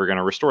way you're ever going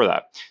to restore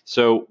that.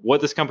 So what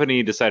this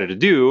company decided to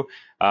do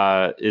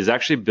is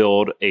actually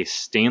build a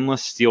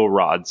stainless steel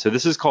rod. So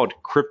this is called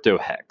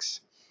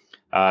CryptoHex,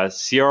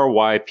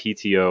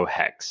 CRYPTO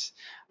hex.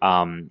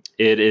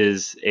 It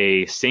is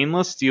a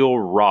stainless steel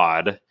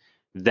rod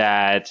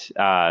that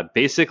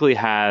basically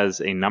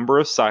has a number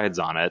of sides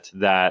on it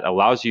that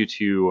allows you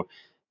to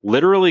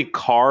literally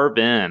carve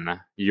in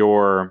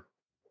your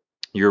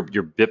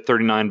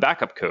BIP39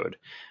 backup code.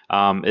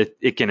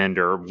 It can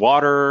endure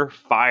water,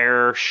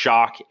 fire,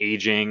 shock,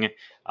 aging.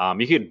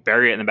 You could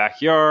bury it in the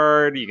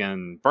backyard. You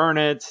can burn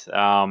it.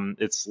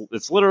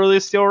 It's literally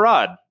a steel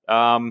rod.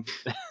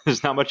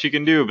 There's not much you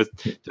can do but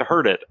to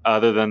hurt it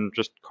other than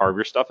just carve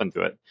your stuff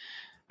into it.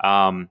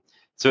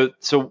 So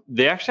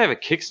they actually have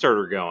a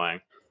Kickstarter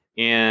going,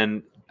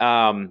 and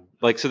so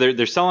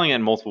they're selling it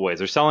in multiple ways.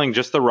 They're selling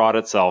just the rod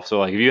itself. So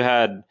like if you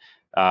had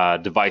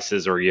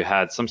devices or you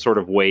had some sort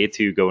of way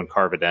to go and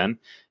carve it in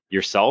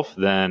yourself,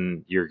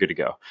 then you're good to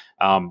go.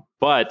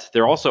 But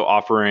they're also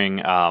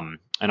offering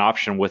an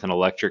option with an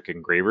electric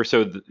engraver.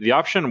 So the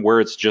option where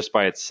it's just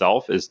by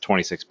itself is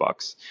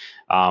 $26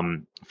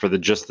 for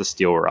just the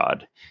steel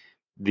rod.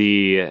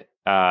 The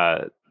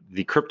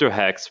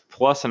CryptoHex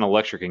plus an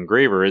electric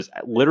engraver is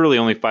literally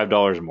only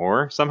 $5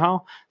 more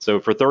somehow.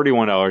 So for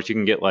 $31, you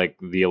can get like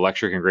the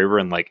electric engraver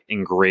and like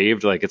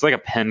engraved, like it's like a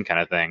pen kind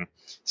of thing.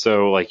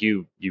 So like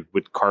you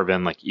would carve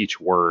in like each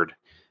word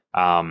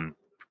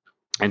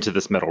into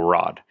this metal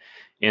rod.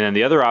 And then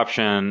the other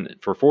option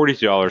for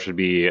 $42 would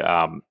be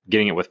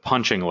getting it with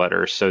punching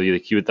letters. So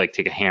you would like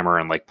take a hammer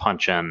and like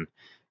punch in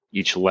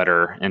each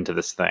letter into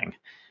this thing.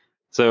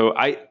 So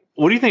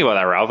what do you think about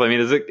that, Ralph? I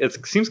mean,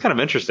 it seems kind of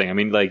interesting. I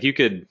mean, like you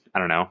could, I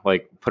don't know,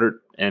 like put it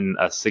in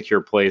a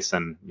secure place,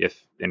 and if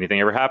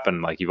anything ever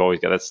happened, like you've always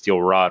got that steel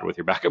rod with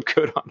your backup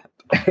code on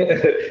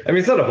it. I mean,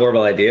 it's not a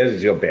horrible idea.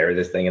 Just go bury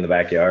this thing in the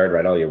backyard,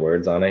 write all your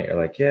words on it. You're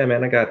like, yeah,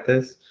 man, I got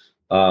this.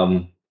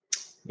 Okay.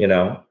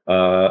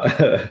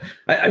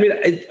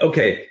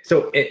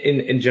 So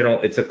in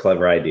general, it's a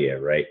clever idea,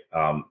 right?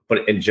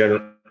 But in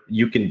general,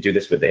 you can do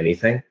this with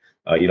anything.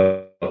 You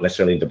don't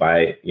necessarily need to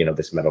buy,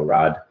 this metal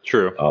rod.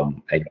 True.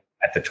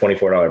 At the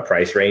 $24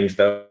 price range,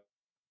 though,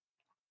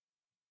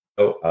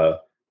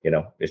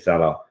 it's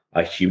not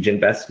a huge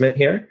investment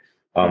here.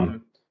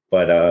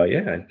 But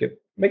yeah,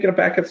 making a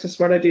backup's a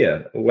smart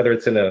idea, whether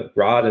it's in a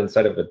rod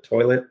inside of a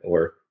toilet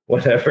or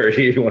whatever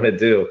you want to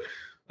do.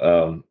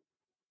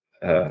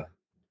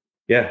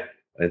 Yeah,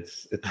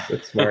 it's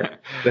smart.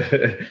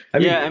 Personally,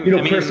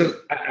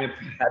 I've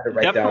had to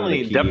write down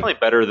the key. Definitely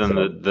better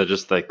than the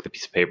just like the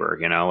piece of paper,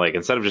 like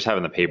instead of just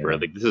having the paper,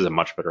 like this is a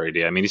much better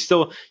idea. I mean,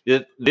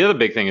 the other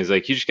big thing is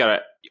like you just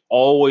gotta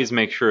always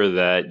make sure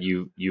that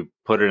you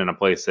put it in a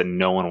place that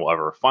no one will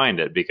ever find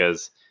it,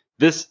 because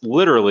this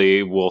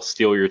literally will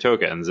steal your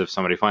tokens if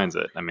somebody finds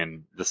it. I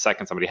mean, the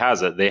second somebody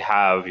has it, they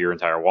have your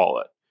entire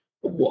wallet.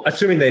 Well,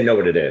 assuming they know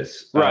what it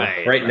is.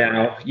 Right.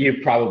 Now,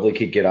 you probably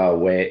could get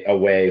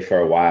away for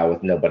a while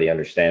with nobody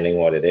understanding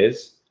what it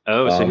is.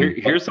 Oh, so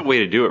here's the way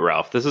to do it,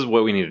 Ralph. This is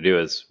what we need to do: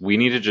 is we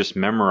need to just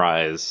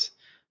memorize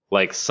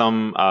like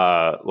some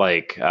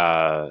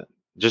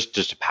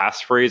just a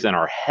passphrase in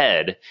our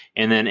head,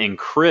 and then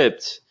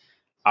encrypt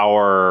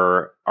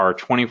our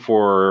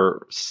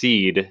 24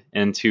 seed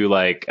into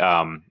like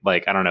I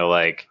don't know,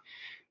 like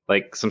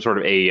some sort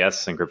of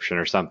AES encryption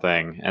or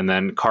something, and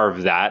then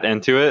carve that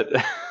into it.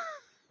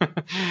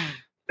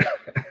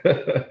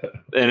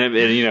 And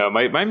it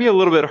might be a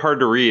little bit hard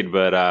to read,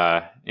 but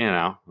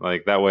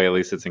like that way at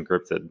least it's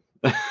encrypted.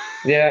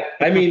 Yeah,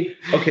 I mean,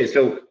 okay,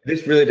 so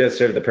this really does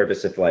serve the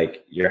purpose if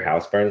like your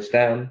house burns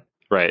down,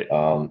 right?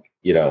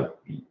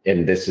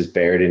 And this is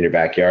buried in your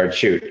backyard.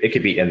 Shoot, it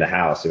could be in the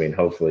house. I mean,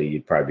 hopefully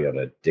you'd probably be able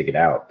to dig it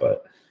out,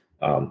 but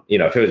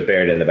if it was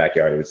buried in the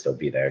backyard, it would still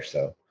be there.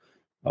 So,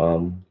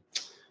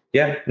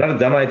 yeah, not a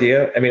dumb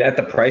idea. I mean, at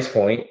the price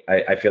point,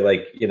 I feel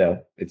like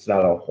it's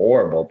not a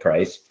horrible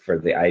price for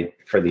the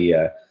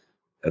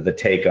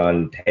take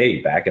on,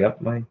 hey, backing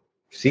up my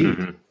seed.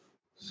 Mm-hmm.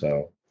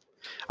 So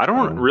I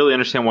don't really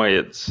understand why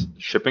it's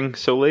shipping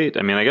so late.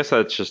 I mean, I guess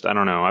that's just, I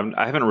don't know.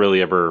 I haven't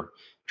really ever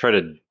tried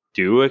to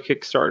do a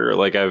Kickstarter.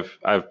 Like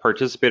I've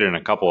participated in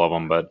a couple of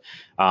them, but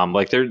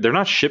like they're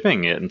not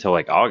shipping it until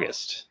like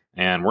August,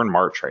 and we're in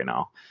March right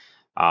now.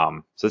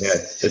 So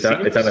it's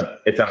on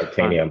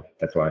titanium.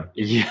 That's why.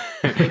 Yeah,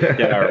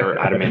 or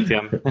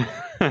adamantium.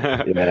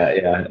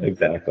 yeah,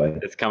 exactly.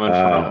 It's coming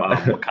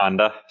from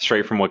Wakanda,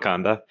 straight from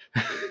Wakanda.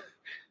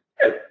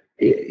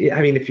 I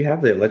mean, if you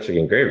have the electric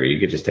engraver, you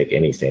could just take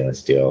any stainless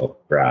steel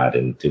rod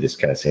and do this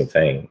kind of same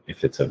thing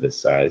if it's of this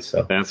size.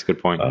 So that's a good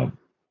point. I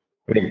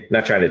mean,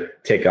 not trying to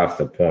take off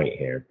the point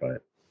here,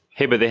 but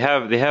hey, but they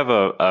have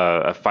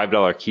a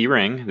 $5 key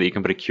ring that you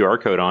can put a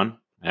QR code on,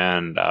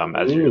 and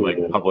as your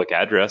like public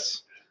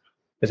address.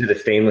 Is it a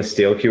stainless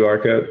steel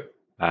QR code?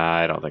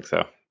 I don't think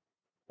so.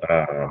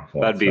 Well,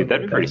 that'd be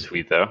pretty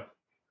sweet though.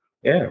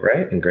 Yeah,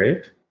 right.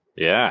 Engraved.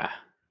 Yeah,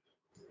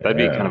 that'd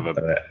be kind of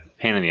a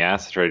pain in the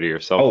ass to try to do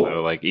yourself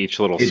though. Like each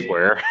little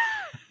square.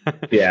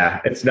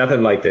 Yeah, it's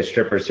nothing like the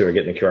strippers who are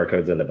getting the QR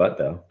codes in the butt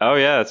though. Oh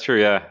yeah, that's true.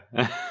 Yeah.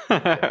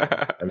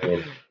 I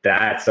mean,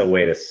 that's a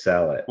way to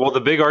sell it. Well, the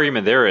big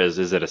argument there is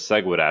it a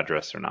SegWit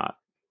address or not?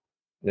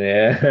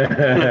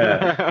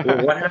 Yeah.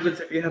 Well, what happens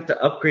if you have to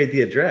upgrade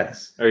the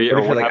address?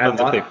 Or what happens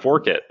if they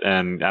fork it?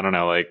 And I don't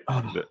know, like,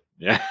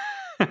 yeah.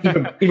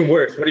 even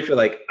worse, what if you're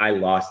like, I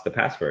lost the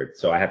password,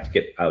 so I have to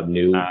get a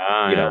new,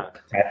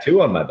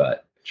 tattoo on my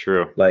butt?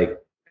 True. Like,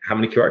 how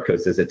many QR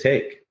codes does it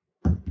take?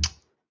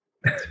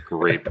 That's a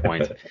great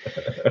point.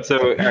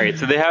 So, all right.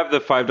 So they have the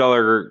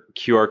 $5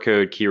 QR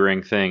code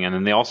keyring thing, and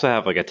then they also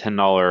have like a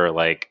 $10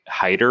 like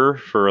hider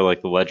for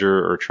like the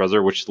ledger or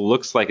Trezor, which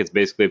looks like it's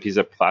basically a piece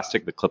of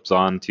plastic that clips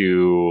on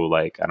to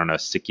like, I don't know,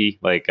 sticky,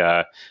 like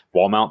a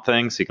wall mount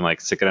thing, so you can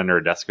like stick it under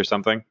a desk or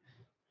something.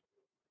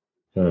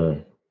 I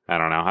don't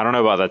know. I don't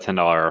know about that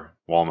 $10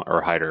 wall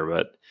or hider,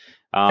 but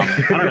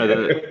I don't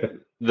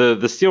know.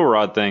 The steel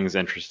rod thing's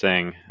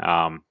interesting.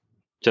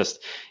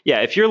 Just, yeah,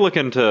 if you're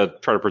looking to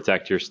try to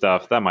protect your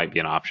stuff, that might be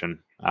an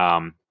option.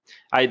 I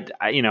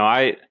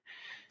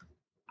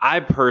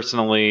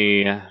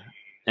personally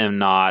am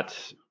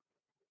not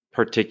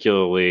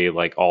particularly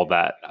like all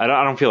that. I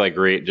don't feel like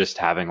great just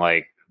having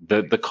like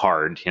the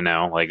card,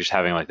 like just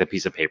having like the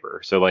piece of paper.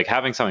 So like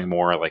having something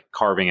more like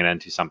carving it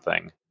into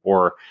something,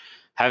 or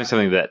having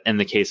something that in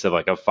the case of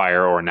like a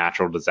fire or a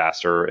natural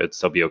disaster, it'd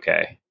still be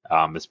okay.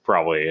 Is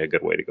probably a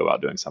good way to go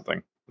about doing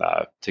something.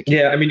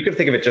 Yeah, I mean, you could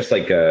think of it just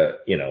like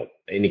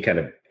any kind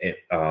of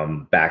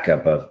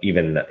backup of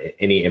even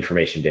any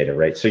information data,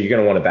 right? So you're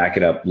going to want to back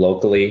it up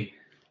locally,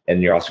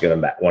 and you're also going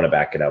to want to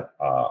back it up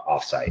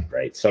offsite,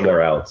 right?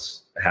 Somewhere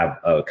else, have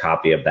a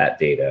copy of that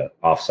data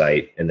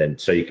offsite, and then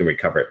so you can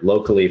recover it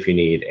locally if you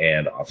need,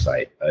 and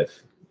offsite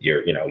if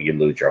you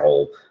lose your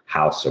whole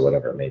house or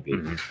whatever it may be.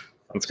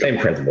 Mm-hmm. Same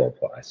principle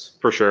applies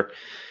for sure.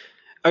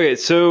 Okay,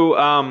 so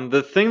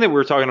the thing that we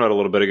were talking about a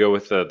little bit ago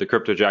with the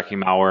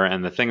cryptojacking malware,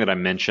 and the thing that I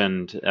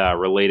mentioned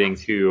relating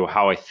to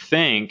how I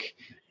think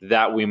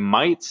that we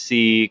might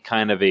see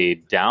kind of a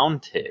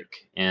downtick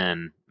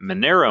in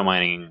Monero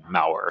mining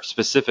malware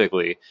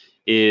specifically,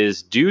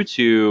 is due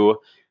to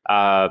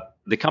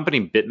the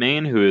company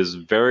Bitmain, who is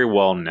very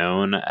well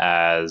known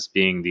as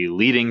being the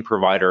leading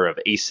provider of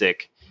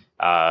ASIC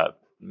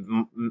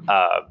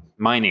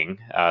mining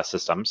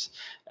systems,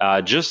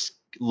 just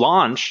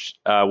launched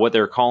what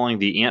they're calling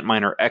the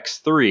Antminer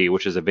X3,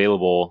 which is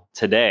available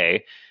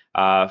today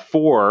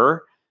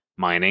for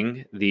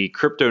mining the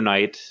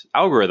CryptoNight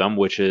algorithm,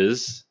 which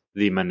is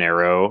the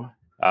Monero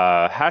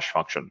hash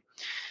function.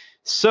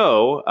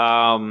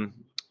 So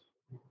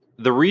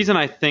the reason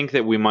I think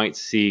that we might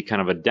see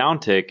kind of a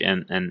downtick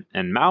and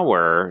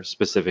malware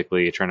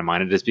specifically trying to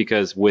mine it is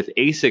because with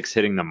ASICs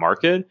hitting the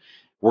market,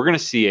 we're going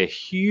to see a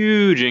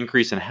huge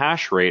increase in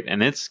hash rate,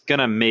 and it's going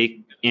to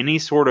make any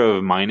sort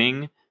of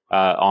mining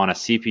on a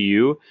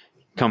CPU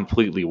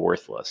completely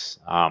worthless.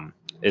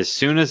 As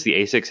soon as the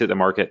ASICs hit the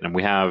market and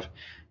we have,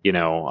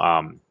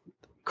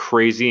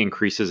 crazy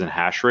increases in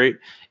hash rate,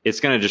 it's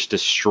going to just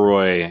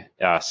destroy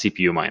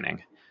CPU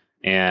mining.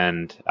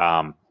 And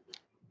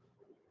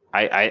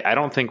I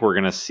don't think we're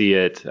going to see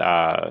it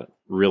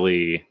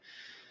really.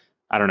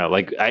 I don't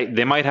know.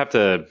 They might have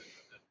to,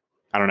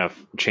 I don't know,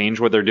 change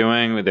what they're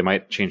doing. They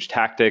might change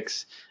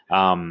tactics.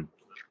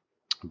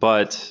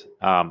 But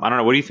I don't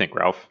know. What do you think,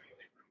 Ralph?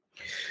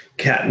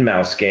 Cat and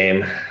mouse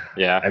game.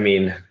 Yeah. I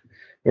mean,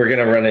 we're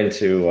going to run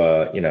into,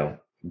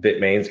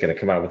 Bitmain's going to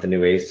come out with a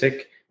new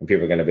ASIC, and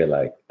people are going to be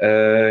like,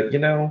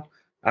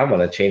 I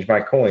want to change my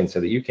coin so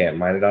that you can't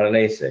mine it on an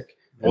ASIC.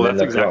 Well,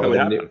 that's exactly what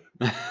happened.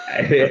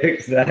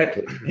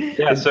 Exactly.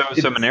 Yeah. So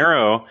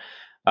Monero,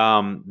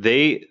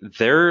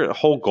 their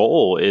whole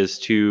goal is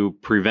to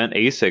prevent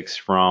ASICs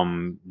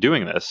from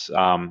doing this.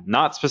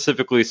 Not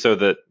specifically so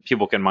that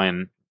people can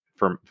mine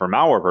for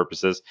malware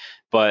purposes,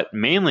 but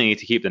mainly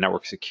to keep the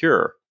network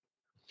secure.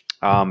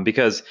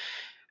 Because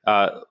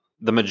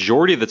the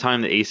majority of the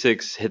time the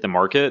ASICs hit the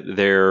market,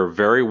 they're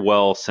very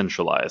well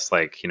centralized.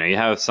 Like, you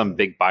have some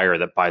big buyer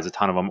that buys a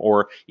ton of them,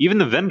 or even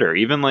the vendor,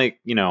 even like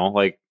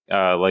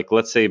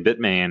let's say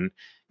Bitmain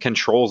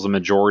controls the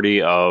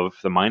majority of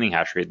the mining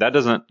hash rate. That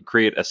doesn't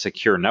create a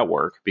secure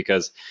network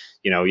because,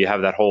 you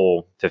have that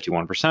whole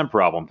 51%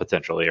 problem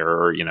potentially,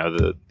 or,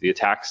 the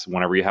attacks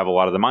whenever you have a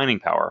lot of the mining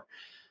power.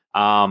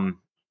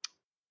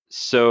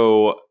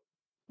 So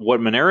what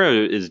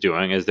Monero is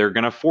doing is they're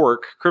going to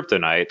fork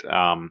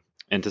CryptoNight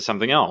into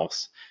something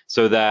else,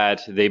 so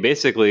that they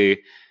basically,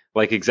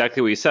 like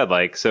exactly what you said,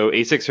 so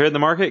ASICs are in the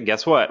market.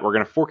 Guess what? We're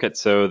going to fork it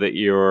so that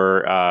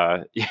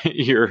your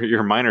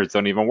your miners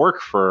don't even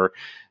work for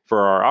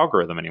our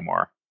algorithm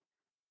anymore.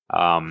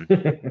 I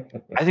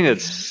think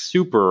that's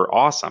super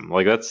awesome.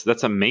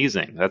 That's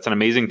amazing. That's an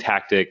amazing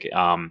tactic,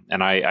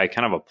 and I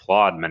kind of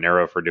applaud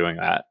Monero for doing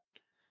that.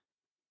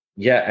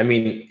 Yeah, I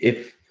mean,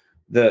 if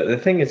the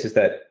thing is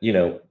that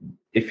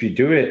if you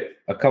do it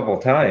a couple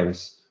of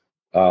times,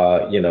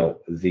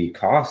 the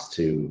cost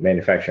to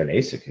manufacture an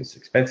ASIC is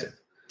expensive.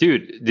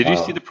 Dude, did you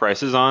see the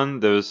prices on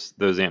those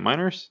ant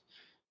miners?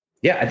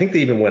 Yeah, I think they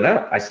even went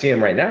up. I see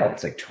them right now.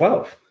 It's like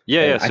 12.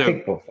 Yeah. So, I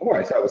think before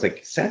I saw it was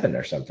like 7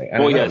 or something.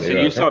 So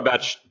you saw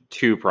batch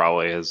 2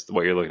 probably is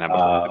what you're looking at.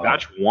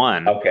 Batch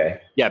 1.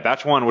 Okay. Yeah,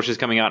 batch 1, which is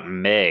coming out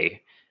in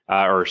May,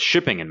 or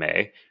shipping in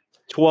May,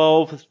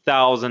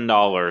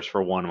 $12,000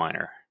 for one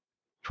miner.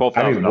 $12,000.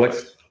 I mean,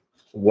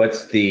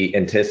 what's the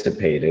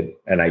anticipated,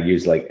 and I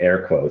use like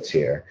air quotes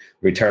here,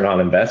 return on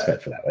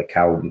investment for that? Like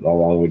how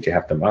long would you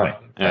have to mine?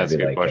 Yeah, that's a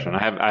good question.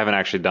 I haven't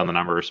actually done the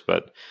numbers,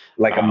 but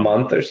like a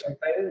month or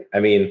something. I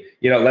mean,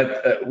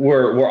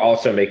 we're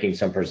also making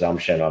some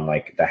presumption on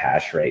like the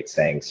hash rate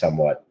saying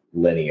somewhat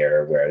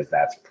linear, whereas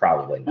that's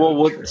probably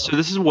not true. So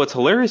this is what's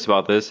hilarious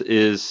about this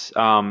is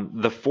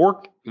the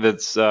fork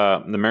that's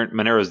the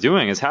Monero is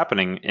doing is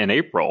happening in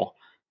April.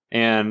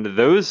 And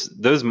those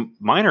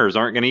miners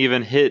aren't going to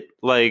even hit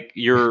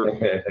you're not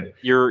going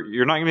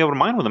to be able to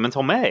mine with them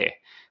until May.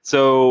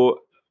 So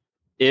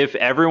if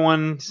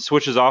everyone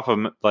switches off of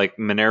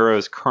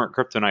Monero's current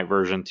CryptoNight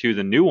version to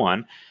the new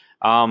one,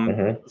 it's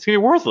going to be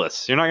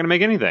worthless. You're not going to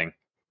make anything.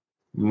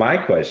 My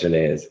question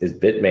is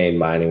Bitmain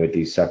mining with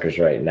these suckers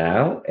right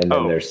now, and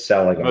then they're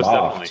selling them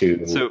off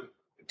to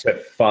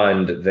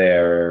fund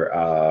their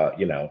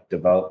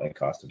development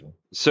cost of them?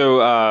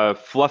 So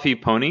Fluffy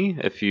Pony,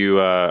 if you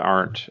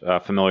aren't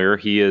familiar,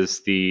 he is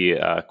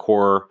the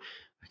core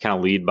kind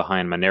of lead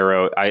behind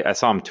Monero. I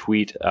saw him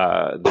tweet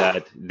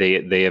that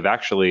they have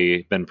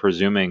actually been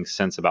presuming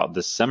since about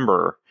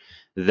December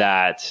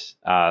that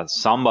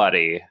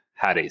somebody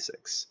had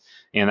ASICs,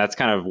 and that's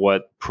kind of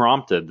what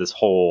prompted this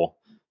whole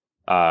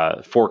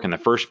fork in the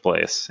first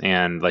place.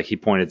 And he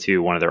pointed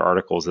to one of their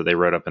articles that they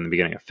wrote up in the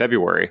beginning of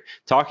February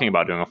talking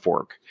about doing a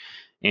fork.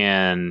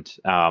 And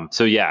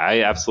so yeah,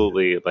 I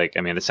absolutely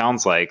it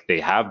sounds like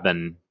they have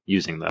been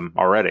using them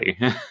already.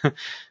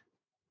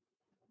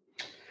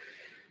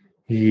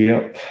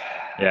 Yep.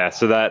 Yeah,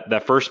 so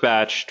that first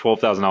batch,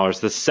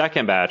 $12,000. The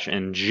second batch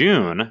in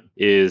June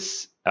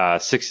is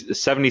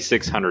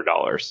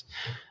 $7,600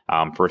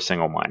 for a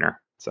single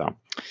miner. So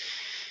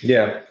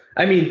yeah,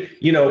 I mean,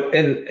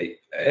 and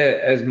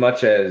as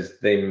much as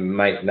they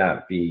might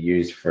not be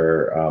used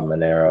for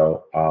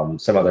Monero,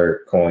 some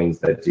other coins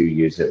that do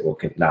use it will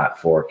not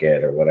fork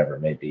it or whatever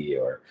it may be.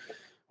 Or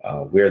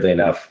weirdly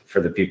enough,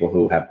 for the people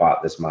who have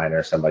bought this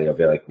miner, somebody will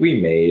be like, "We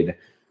made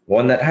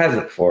one that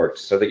hasn't forked,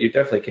 so that you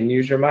definitely can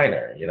use your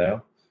miner."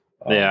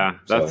 Yeah,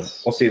 So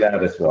we'll see that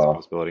as that's a well.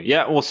 possibility.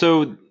 Yeah, well,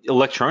 so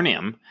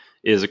Electroneum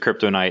is a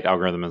CryptoNight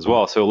algorithm as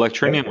well. So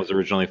Electroneum Yep. was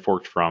originally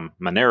forked from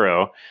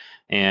Monero,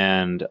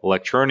 and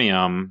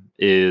Electroneum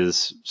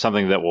is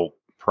something that will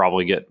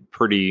probably get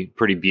pretty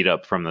beat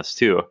up from this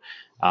too.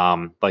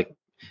 Like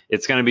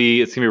it's gonna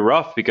be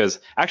rough because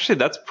actually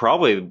that's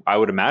probably, I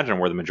would imagine,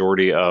 where the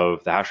majority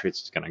of the hash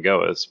rates is gonna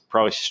go is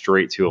probably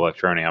straight to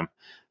Electroneum.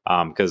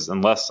 Because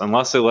unless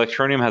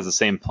Electroneum has the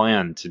same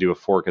plan to do a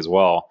fork as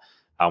well,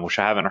 which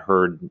I haven't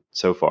heard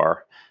so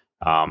far.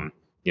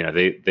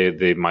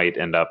 They might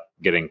end up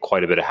getting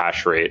quite a bit of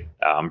hash rate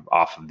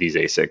off of these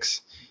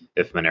ASICs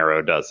if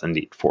Monero does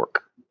indeed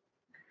fork.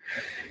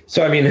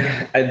 So, I mean,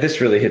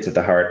 this really hits at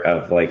the heart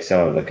of like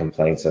some of the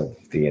complaints of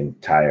the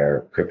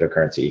entire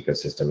cryptocurrency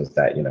ecosystem is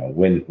that,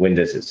 when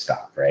does it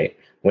stop, right?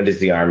 When does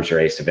the arms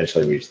race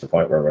eventually reach the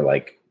point where we're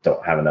like,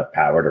 don't have enough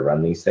power to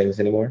run these things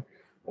anymore?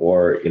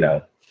 Or,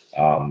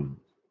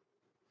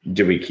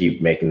 do we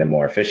keep making them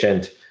more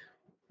efficient,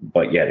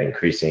 but yet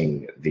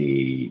increasing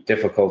the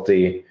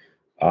difficulty?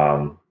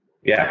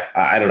 Yeah,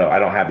 I don't know. I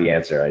don't have the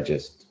answer.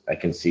 I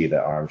can see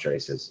the arms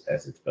race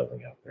as it's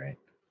building up, right?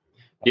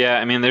 Yeah,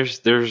 I mean,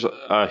 there's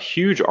a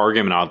huge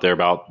argument out there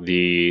about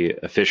the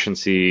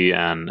efficiency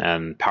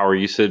and power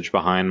usage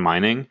behind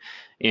mining,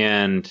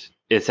 and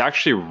it's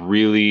actually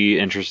really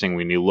interesting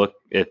when you look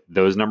at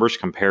those numbers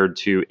compared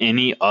to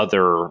any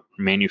other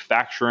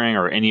manufacturing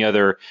or any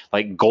other,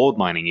 like gold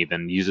mining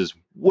even uses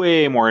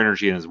way more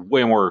energy and is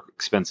way more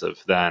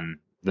expensive than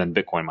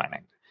Bitcoin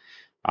mining.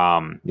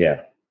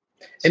 Yeah.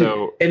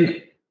 So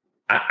And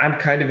I'm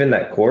kind of in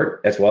that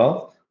court as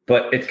well,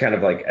 but it's kind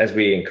of like as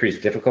we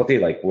increase difficulty,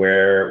 like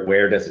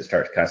where does it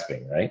start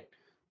cusping, right?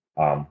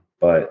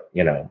 But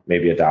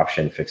maybe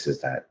adoption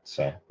fixes that.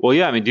 So well,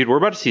 yeah, I mean, dude, we're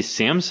about to see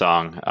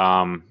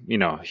Samsung,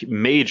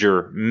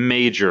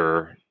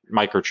 major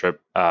microchip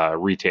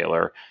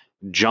retailer,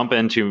 jump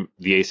into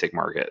the ASIC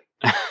market.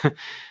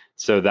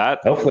 So that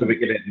hopefully we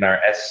get it in our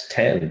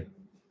S10.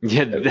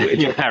 yeah,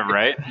 yeah,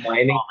 right.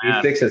 Mining Oh,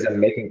 man. ASICs as in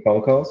making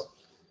phone calls.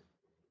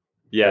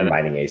 Yeah,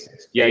 Mining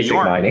ASICs. yeah, you ASIC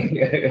aren't.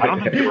 mining. I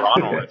don't think you were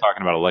on when we were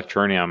talking about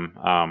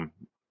Electroneum,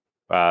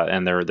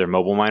 and their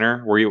mobile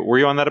miner. Were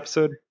you on that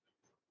episode?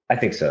 I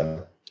think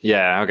so.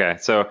 Yeah. Okay.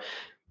 So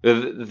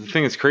the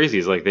thing that's crazy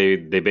is like they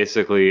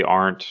basically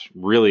aren't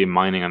really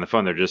mining on the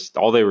phone. They're just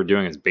all they were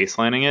doing is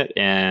baselining it,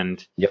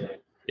 and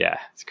Yep. yeah,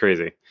 it's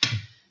crazy.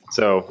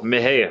 So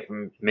hey,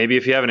 maybe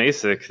if you have an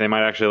ASIC, they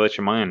might actually let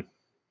you mine.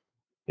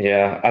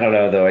 Yeah, I don't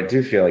know though. I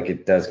do feel like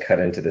it does cut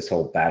into this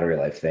whole battery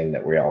life thing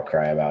that we all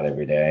cry about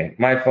every day.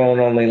 My phone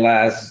only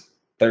lasts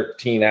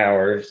 13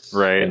 hours.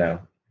 Right.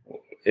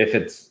 If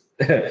it's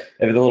if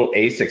the little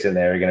ASICs in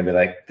there, you're gonna be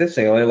like, this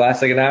thing only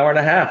lasts like an hour and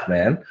a half,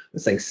 man.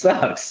 This thing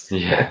sucks.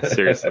 Yeah.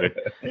 Seriously.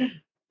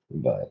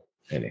 But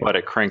anyway. But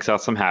it cranks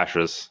out some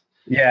hashes.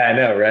 Yeah, I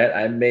know, right?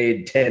 I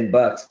made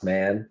 $10,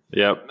 man.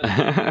 Yep.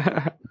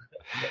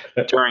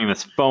 During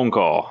this phone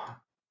call.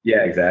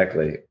 Yeah,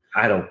 exactly.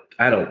 I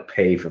don't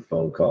pay for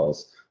phone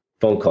calls.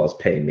 Phone calls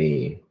pay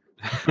me.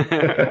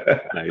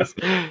 Nice.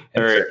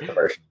 All right.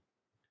 All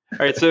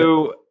right.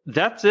 So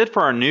that's it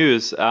for our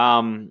news.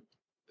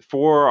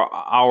 For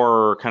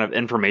our kind of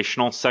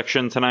informational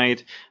section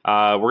tonight,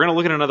 we're going to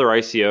look at another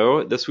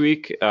ICO this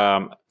week.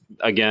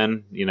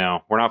 Again,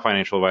 we're not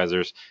financial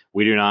advisors.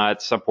 We do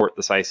not support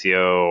this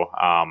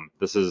ICO.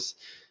 This is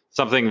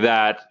something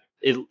that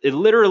it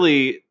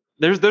literally,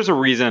 there's a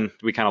reason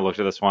we kind of looked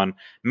at this one,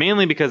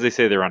 mainly because they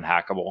say they're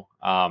unhackable.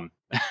 And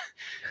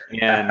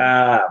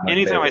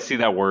anytime I see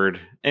that word,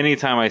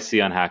 anytime I see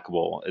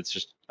unhackable, it's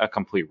just a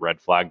complete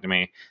red flag to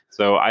me.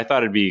 So I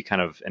thought it'd be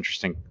kind of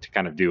interesting to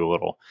kind of do a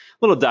little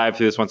dive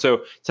through this one.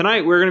 So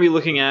tonight we're going to be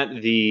looking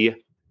at the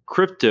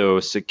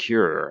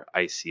CryptoSecure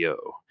ICO.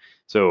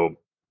 So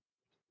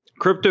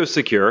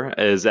CryptoSecure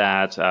is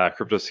at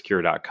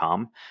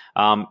CryptoSecure.com.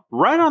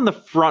 Right on the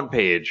front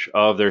page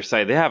of their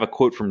site, they have a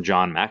quote from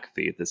John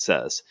McAfee that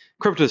says,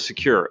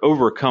 "CryptoSecure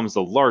overcomes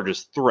the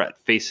largest threat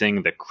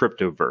facing the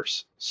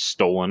cryptoverse,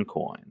 stolen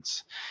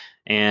coins."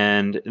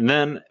 And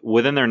then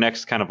within their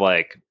next kind of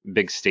like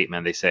big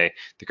statement, they say,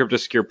 "The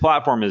CryptoSecure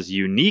platform is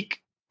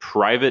unique,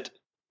 private,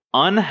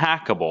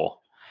 unhackable,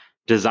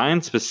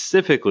 designed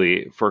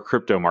specifically for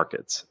crypto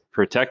markets,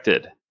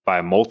 protected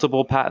by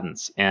multiple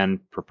patents and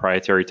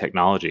proprietary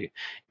technology,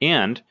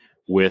 and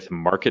with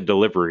market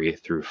delivery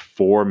through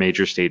 4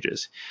 major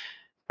stages."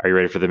 Are you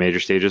ready for the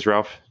major stages,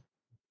 Ralph?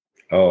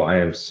 Oh, I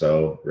am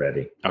so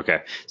ready.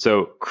 Okay,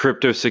 so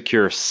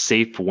CryptoSecure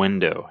Safe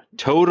Window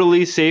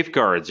totally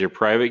safeguards your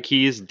private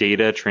keys,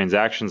 data,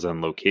 transactions,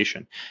 and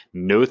location.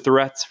 No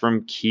threats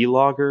from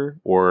keylogger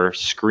or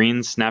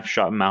screen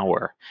snapshot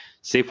malware.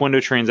 Safe Window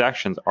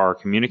transactions are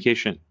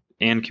communications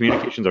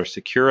are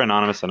secure,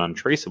 anonymous, and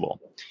untraceable.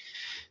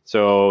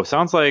 So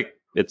sounds like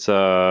it's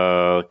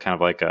a kind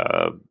of like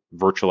a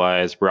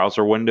virtualized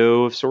browser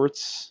window of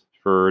sorts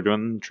for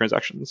doing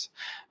transactions.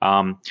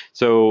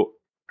 So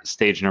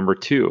stage number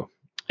 2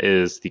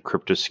 is the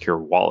CryptoSecure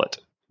wallet,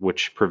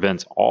 which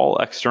prevents all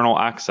external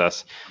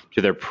access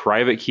to their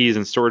private keys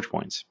and storage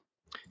points.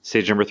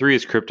 Stage number 3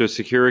 is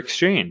CryptoSecure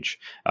Exchange,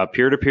 a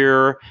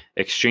peer-to-peer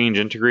exchange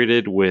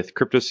integrated with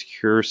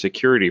CryptoSecure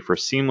security for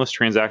seamless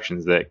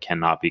transactions that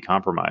cannot be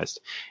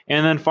compromised.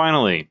 And then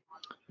finally,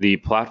 the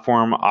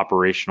platform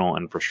operational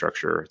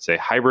infrastructure. It's a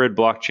hybrid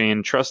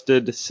blockchain,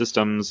 trusted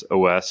systems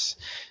OS,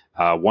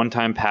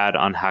 one-time pad,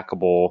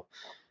 unhackable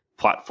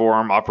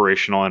platform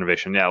operational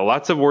innovation. Yeah,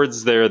 lots of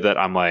words there that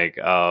I'm like,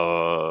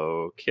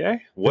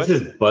 okay. What?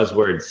 This is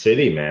buzzword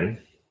city,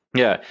 man.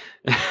 Yeah,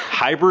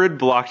 hybrid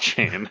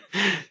blockchain,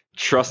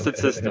 trusted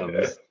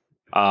systems,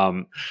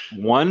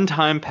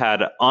 one-time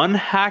pad,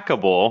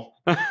 unhackable.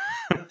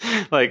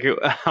 Like,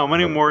 how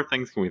many more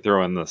things can we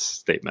throw in this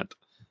statement?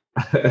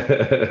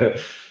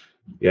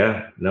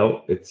 Yeah,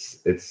 no,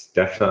 it's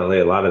definitely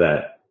a lot of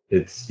that.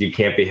 You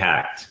can't be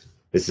hacked.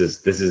 This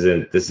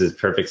is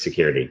perfect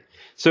security.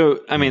 So,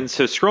 I mean,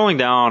 so scrolling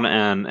down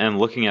and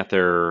looking at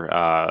their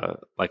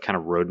like kind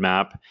of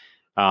roadmap,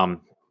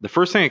 the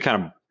first thing that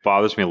kind of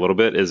bothers me a little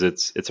bit is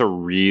it's a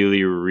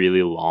really,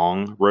 really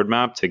long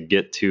roadmap to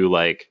get to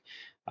like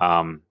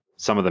some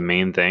of the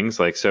main things.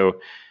 Like, so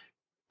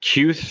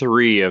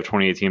Q3 of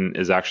 2018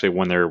 is actually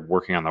when they're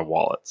working on the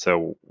wallet.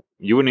 So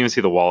you wouldn't even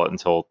see the wallet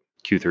until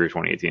Q3 of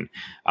 2018.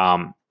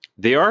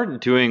 They are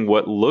doing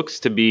what looks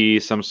to be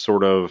some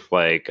sort of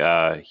like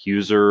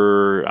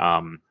user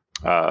kind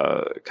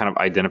of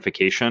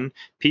identification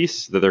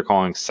piece that they're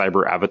calling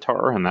Cyber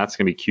Avatar, and that's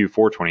going to be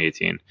Q4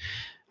 2018.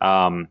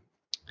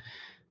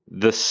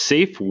 The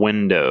safe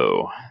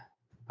window.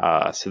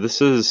 So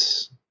this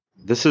is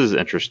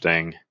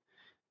interesting.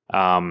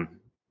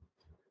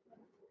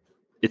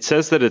 It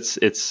says that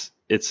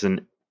it's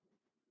an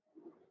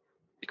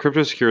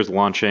CryptoSecure is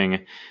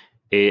launching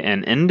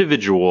an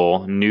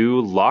individual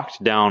new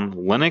locked down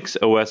Linux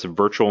OS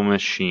virtual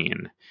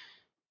machine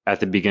at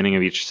the beginning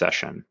of each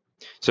session.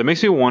 So it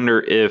makes me wonder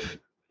if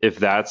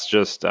that's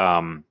just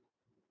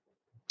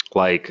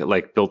like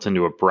built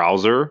into a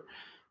browser,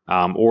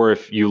 or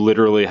if you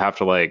literally have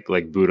to like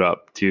boot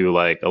up to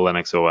like a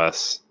Linux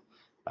OS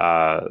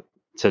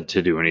to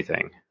do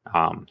anything.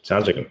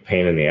 Sounds like a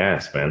pain in the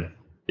ass, man.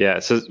 Yeah,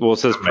 it says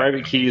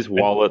private keys,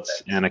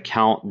 wallets, and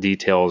account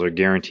details are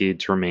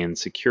guaranteed to remain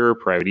secure,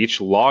 private. Each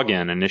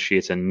login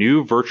initiates a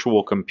new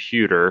virtual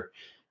computer,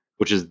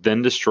 which is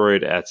then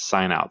destroyed at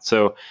sign out.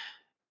 So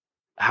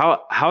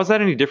how is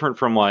that any different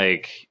from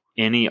like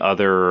any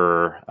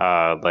other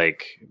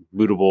like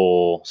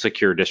bootable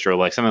secure distro,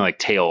 like something like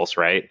Tails,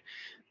 right?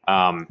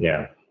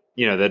 Yeah.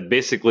 You know, that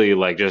basically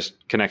like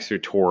just connects through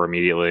Tor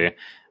immediately.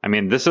 I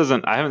mean,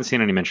 I haven't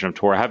seen any mention of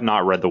Tor. I have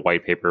not read the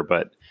white paper,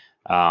 but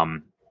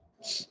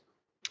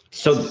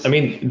so, I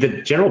mean,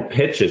 the general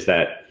pitch is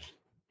that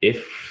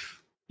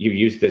if you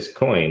use this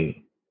coin,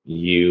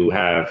 you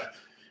have,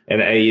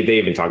 and they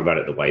even talk about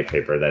it in the white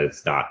paper, that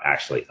it's not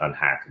actually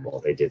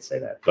unhackable. They did say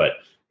that, but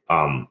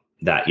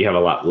that you have a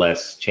lot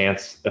less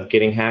chance of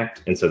getting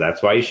hacked. And so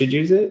that's why you should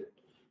use it.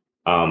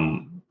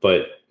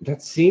 But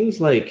that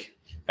seems like,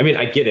 I mean,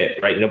 I get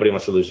it, right? Nobody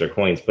wants to lose their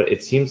coins, but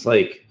it seems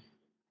like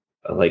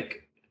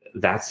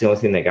that's the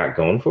only thing they got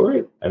going for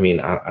it. I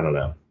mean, I don't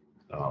know.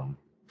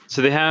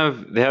 So they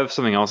have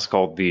something else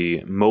called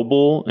the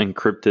Mobile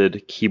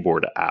Encrypted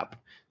Keyboard app.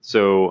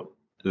 So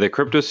the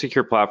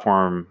CryptoSecure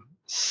platform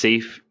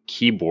Safe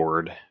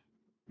Keyboard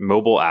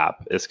mobile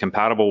app is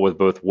compatible with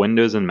both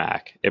Windows and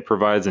Mac. It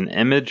provides an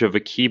image of a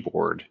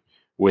keyboard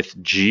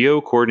with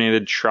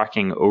geo-coordinated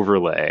tracking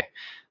overlay.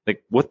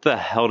 Like, what the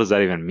hell does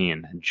that even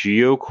mean?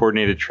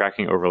 Geo-coordinated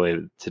tracking overlay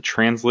to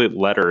translate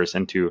letters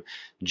into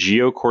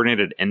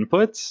geo-coordinated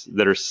inputs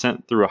that are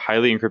sent through a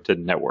highly encrypted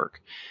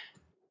network.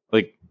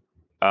 Like,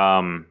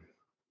 how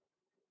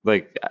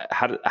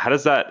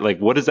does that, like,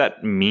 what does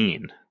that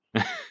mean?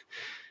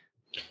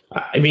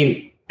 I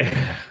mean,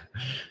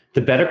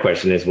 the better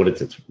question is what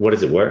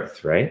is it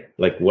worth, right?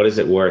 Like, what is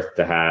it worth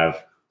to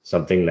have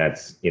something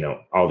that's,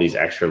 all these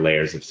extra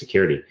layers of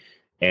security?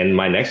 And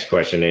my next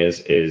question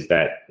is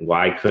that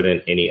why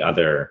couldn't any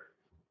other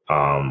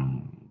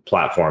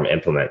platform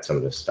implement some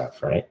of this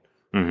stuff, right?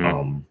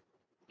 Mm-hmm.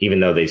 Even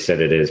though they said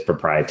it is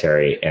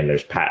proprietary and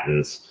there's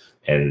patents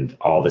and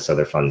all this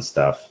other fun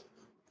stuff.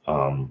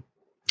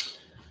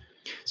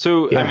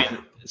 So, yeah. I mean,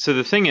 so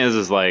the thing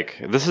is like,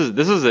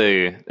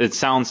 it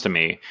sounds to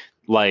me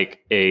like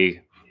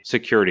a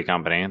security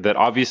company that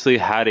obviously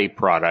had a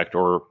product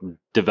or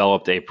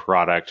developed a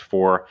product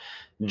for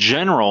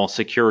general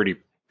security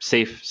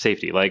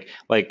safety. Like,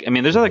 I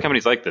mean, there's other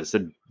companies like this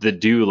that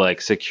do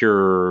like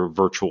secure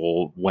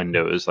virtual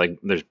windows. Like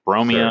there's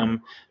Bromium.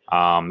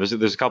 Sure.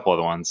 There's a couple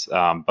other ones.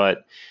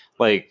 But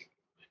like,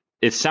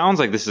 it sounds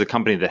like this is a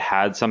company that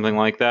had something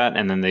like that,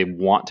 and then they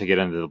want to get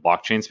into the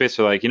blockchain space.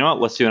 So like, you know what?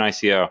 Let's do an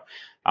ICO.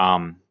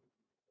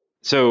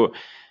 So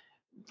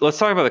let's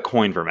talk about the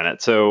coin for a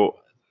minute. So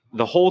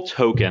the whole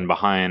token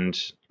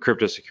behind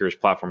CryptoSecure's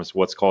platform is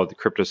what's called the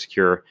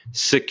CryptoSecure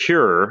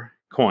secure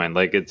coin.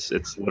 Like it's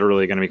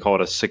literally going to be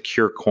called a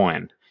secure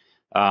coin.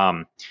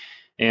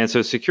 And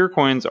so secure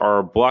coins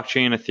are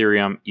blockchain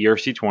Ethereum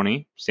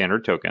ERC20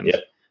 standard tokens.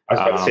 Yep. I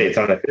was about to say it's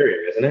on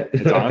Ethereum, isn't it?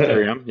 It's on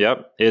Ethereum.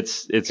 Yep.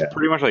 It's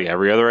pretty much like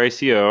every other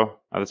ICO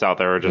that's out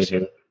there, are just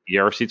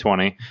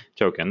ERC20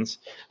 tokens.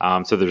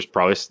 So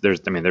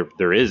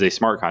there is a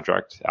smart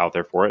contract out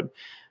there for it.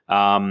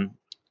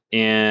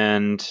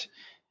 And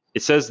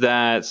it says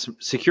that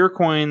secure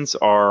coins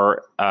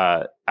are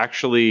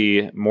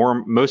actually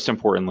most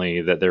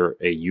importantly, that they're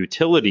a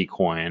utility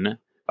coin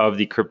of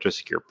the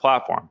CryptoSecure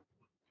platform.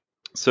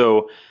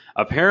 So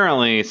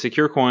apparently,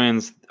 secure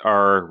coins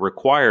are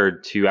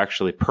required to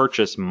actually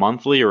purchase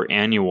monthly or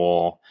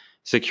annual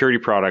security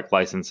product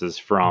licenses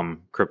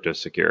from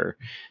CryptoSecure.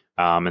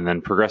 And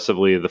then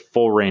progressively, the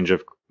full range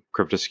of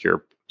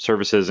CryptoSecure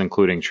services,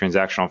 including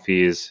transactional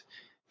fees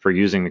for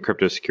using the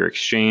CryptoSecure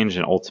exchange,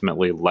 and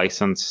ultimately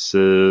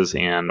licenses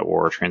and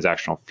or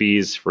transactional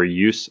fees for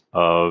use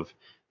of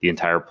the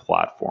entire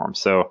platform.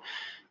 So,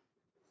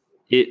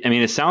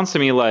 it sounds to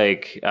me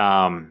like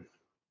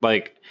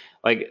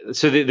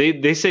so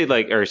they say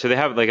so they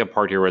have like a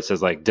part here where it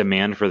says like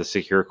demand for the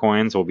secure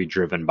coins will be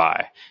driven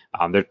by.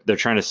 They're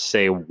trying to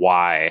say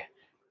why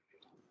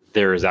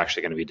there is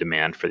actually going to be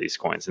demand for these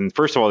coins. And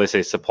first of all, they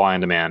say supply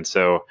and demand.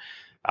 So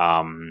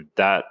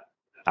that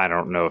I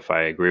don't know if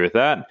I agree with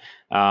that.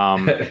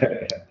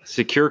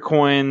 Secure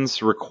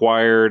coins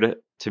required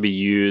to be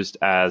used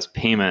as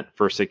payment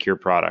for secure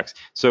products.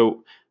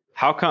 So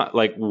how come,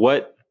 like,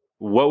 what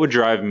would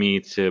drive me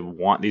to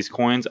want these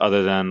coins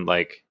other than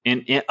like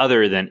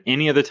other than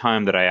any other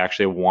time that I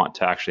actually want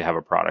to actually have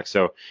a product?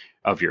 So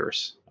of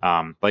yours,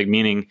 like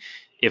meaning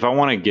if I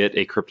want to get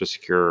a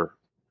CryptoSecure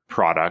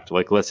product,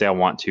 like let's say I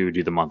want to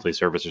do the monthly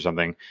service or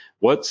something,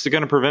 what's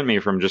going to prevent me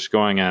from just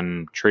going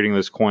and trading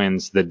those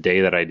coins the day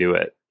that I do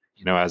it,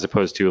 as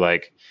opposed to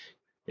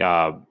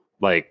try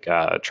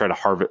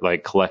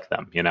to collect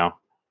them,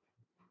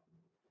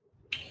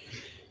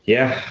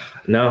 Yeah,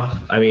 no,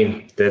 I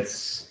mean,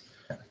 that's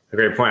a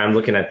great point. I'm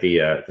looking at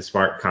the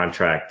smart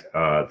contract,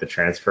 the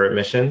transfer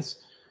emissions,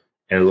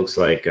 and it looks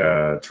like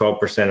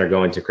 12% are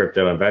going to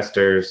crypto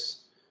investors.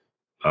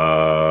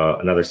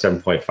 Another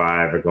 7.5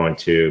 are going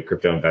to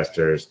crypto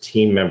investors,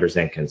 team members,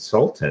 and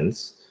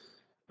consultants.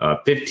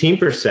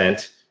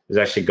 15% is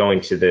actually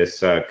going to this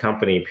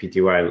company,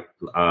 PTY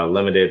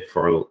Limited,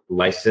 for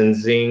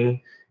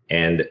licensing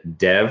and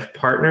dev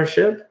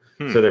partnership.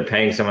 So they're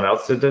paying someone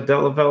else to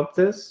develop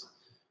this.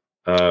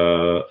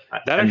 That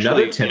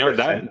actually,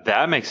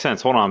 that makes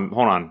sense. Hold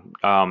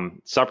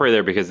on. Stop right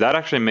there, because that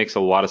actually makes a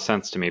lot of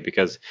sense to me.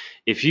 Because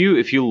if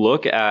you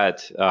look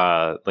at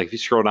if you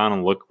scroll down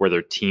and look where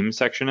their team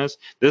section is,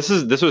 this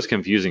was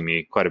confusing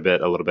me quite a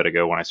little bit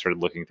ago when I started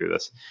looking through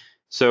this.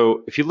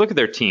 So if you look at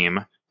their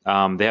team,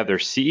 they have their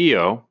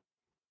CEO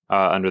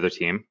under their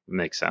team. It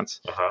makes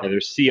sense. They have their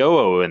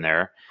COO in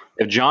there.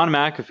 They have John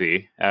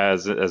McAfee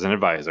as an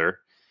advisor.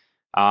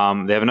 They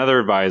have another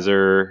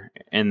advisor,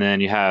 and then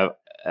you have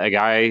a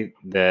guy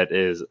that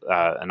is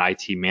an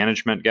IT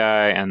management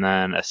guy, and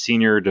then a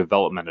senior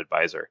development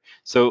advisor.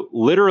 So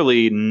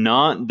literally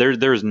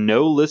there's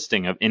no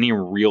listing of any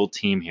real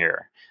team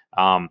here.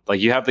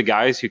 You have the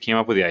guys who came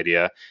up with the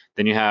idea,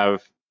 then you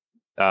have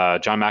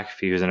John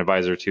McAfee, who's an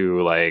advisor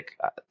to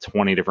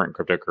 20 different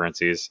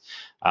cryptocurrencies,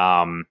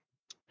 and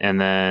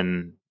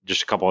then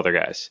just a couple other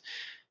guys.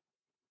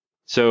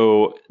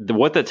 So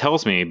what that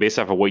tells me, based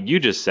off of what you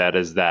just said,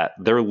 is that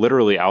they're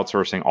literally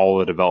outsourcing all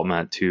the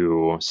development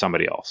to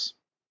somebody else.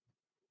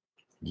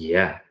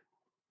 Yeah,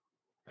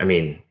 I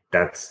mean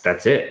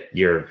that's it.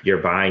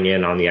 You're buying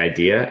in on the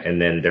idea, and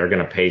then they're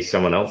going to pay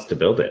someone else to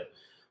build it.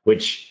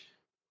 Which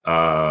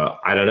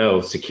I don't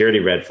know, security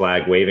red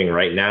flag waving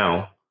right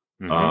now.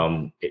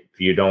 If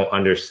you don't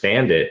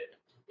understand it,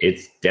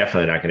 it's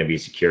definitely not going to be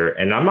secure.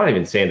 And I'm not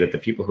even saying that the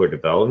people who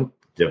are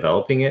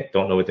developing it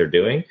don't know what they're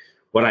doing.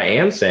 What I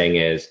am saying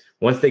is,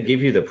 once they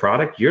give you the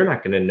product, you're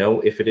not going to know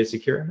if it is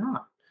secure or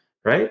not,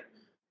 right?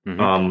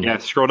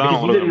 Scroll down a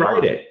little bit more.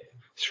 Write it.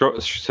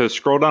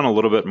 Scroll down a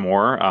little bit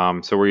more.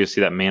 So where you see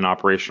that main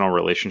operational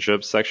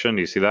relationships section, do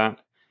you see that?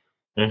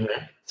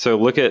 So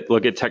look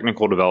at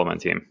technical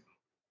development team.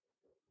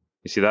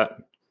 You see that?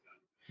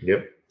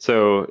 Yep.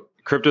 So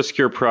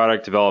CryptoSecure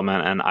product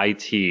development and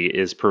IT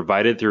is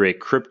provided through a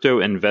Crypto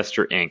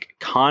Investor Inc.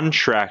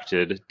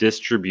 contracted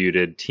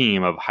distributed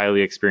team of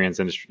highly experienced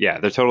industry. Yeah,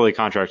 they're totally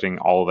contracting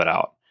all of it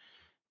out.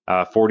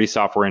 40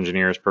 software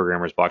engineers,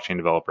 programmers, blockchain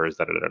developers,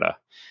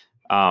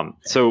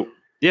 So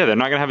yeah, they're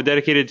not going to have a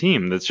dedicated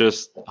team that's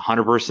just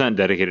 100%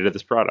 dedicated to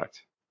this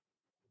product.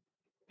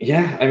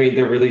 Yeah, I mean,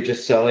 they're really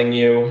just selling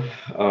you.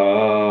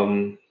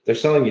 They're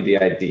selling you the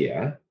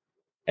idea,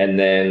 and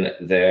then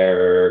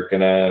they're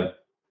gonna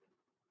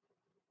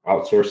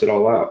outsource it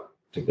all out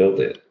to build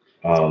it.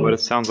 What it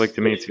sounds like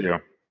to me too.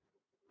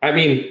 I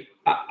mean,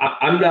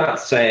 I'm not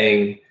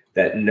saying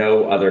that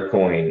no other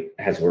coin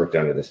has worked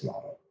under this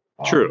model.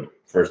 True.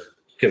 First,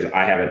 because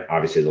I haven't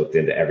obviously looked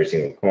into every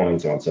single coin,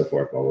 so on and so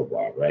forth, blah, blah,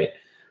 blah, right?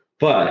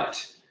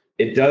 But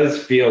it does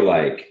feel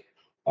like,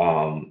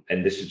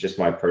 and this is just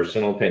my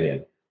personal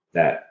opinion,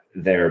 that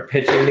they're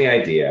pitching the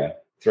idea,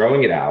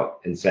 throwing it out,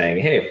 and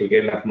saying, hey, if we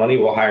get enough money,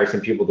 we'll hire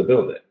some people to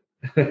build it.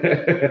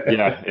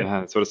 Yeah,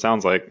 that's what it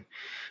sounds like.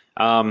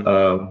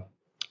 Um,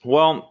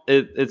 Well,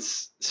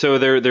 it's so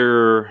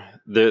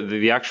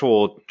the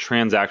actual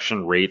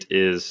transaction rate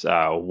is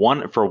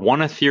one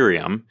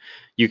Ethereum,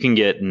 you can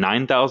get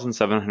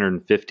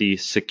 9,750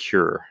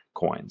 secure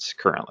coins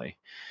currently.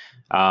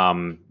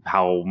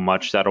 How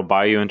much that'll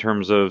buy you in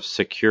terms of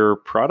secure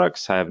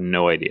products, I have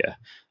no idea.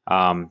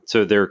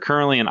 So they're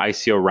currently in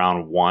ICO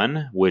round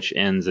 1, which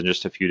ends in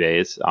just a few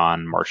days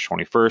on March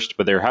 21st,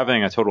 but they're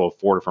having a total of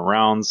 4 different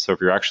rounds. So if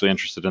you're actually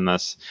interested in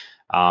this,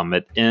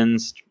 it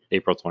ends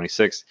April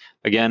 26th.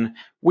 Again,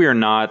 we are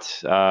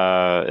not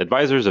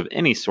advisors of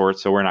any sort,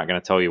 so we're not going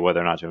to tell you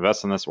whether or not to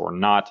invest in this or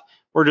not.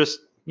 We're just,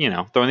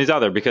 throwing these out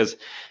there because,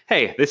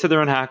 hey, they said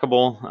they're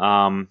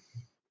unhackable.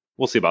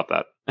 We'll see about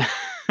that.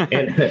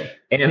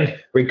 and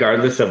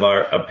regardless of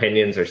our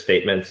opinions or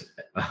statements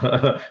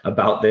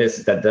about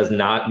this, that does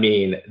not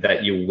mean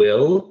that you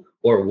will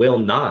or will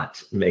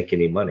not make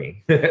any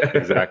money.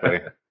 Exactly.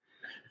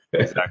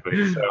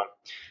 So,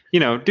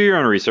 do your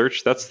own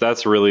research.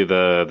 That's really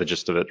the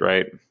gist of it,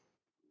 right?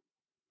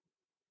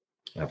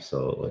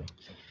 Absolutely.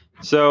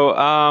 So,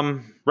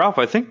 Ralph,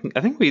 I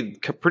think we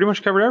pretty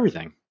much covered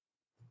everything.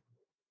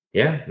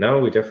 Yeah, no,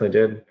 we definitely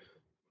did.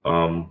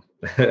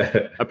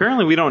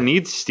 Apparently, we don't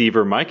need Steve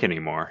or Mike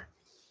anymore.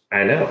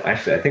 I know.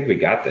 Actually, I think we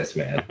got this,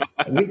 man.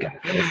 We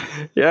got this.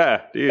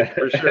 Yeah, dude,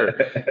 for sure.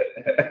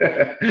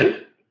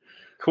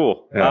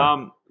 Cool.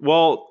 Yeah.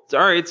 Well, all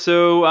right.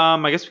 So,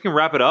 I guess we can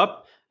wrap it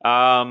up.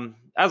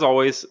 As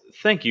always,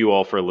 thank you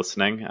all for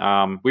listening.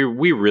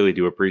 We really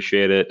do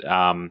appreciate it.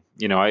 I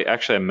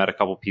met a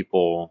couple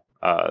people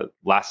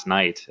last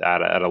night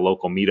at a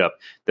local meetup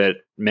that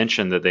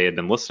mentioned that they had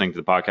been listening to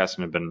the podcast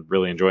and have been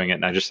really enjoying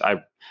it. And I'd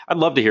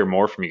love to hear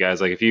more from you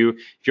guys. Like if you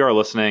are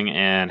listening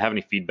and have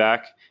any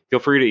feedback, feel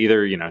free to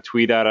either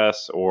tweet at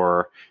us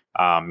or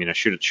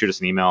shoot us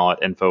an email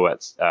at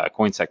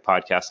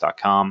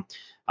info@coinsecpodcast.com.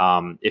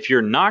 If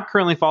you're not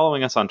currently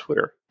following us on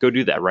Twitter, go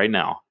do that right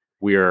now.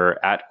 We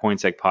are at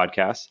CoinSec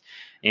Podcast,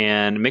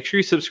 and make sure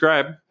you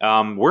subscribe.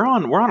 We're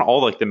on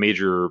all like the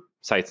major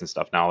sites and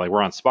stuff now. Like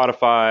we're on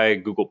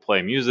Spotify, Google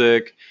Play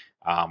Music,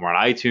 we're on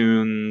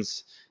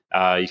iTunes.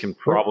 You can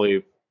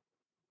probably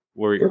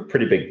we're a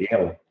pretty big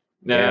deal.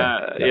 We're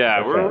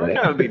kind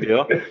of a big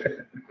deal on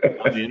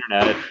the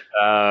internet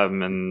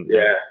and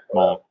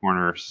small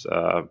corners,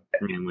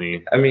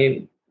 mainly. I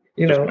mean,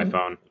 just my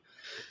phone.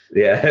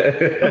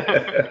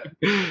 Yeah.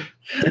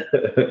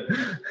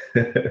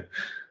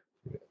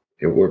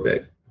 We're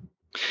big.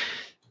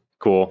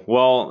 Cool.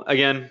 Well,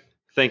 again,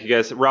 thank you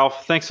guys.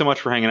 Ralph, thanks so much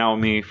for hanging out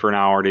with me for an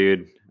hour,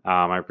 dude.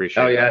 I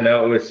appreciate it. Oh, yeah,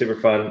 no, it was super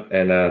fun.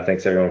 And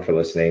thanks everyone for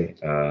listening.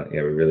 We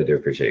really do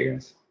appreciate you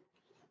guys.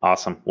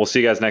 Awesome. We'll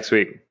see you guys next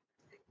week.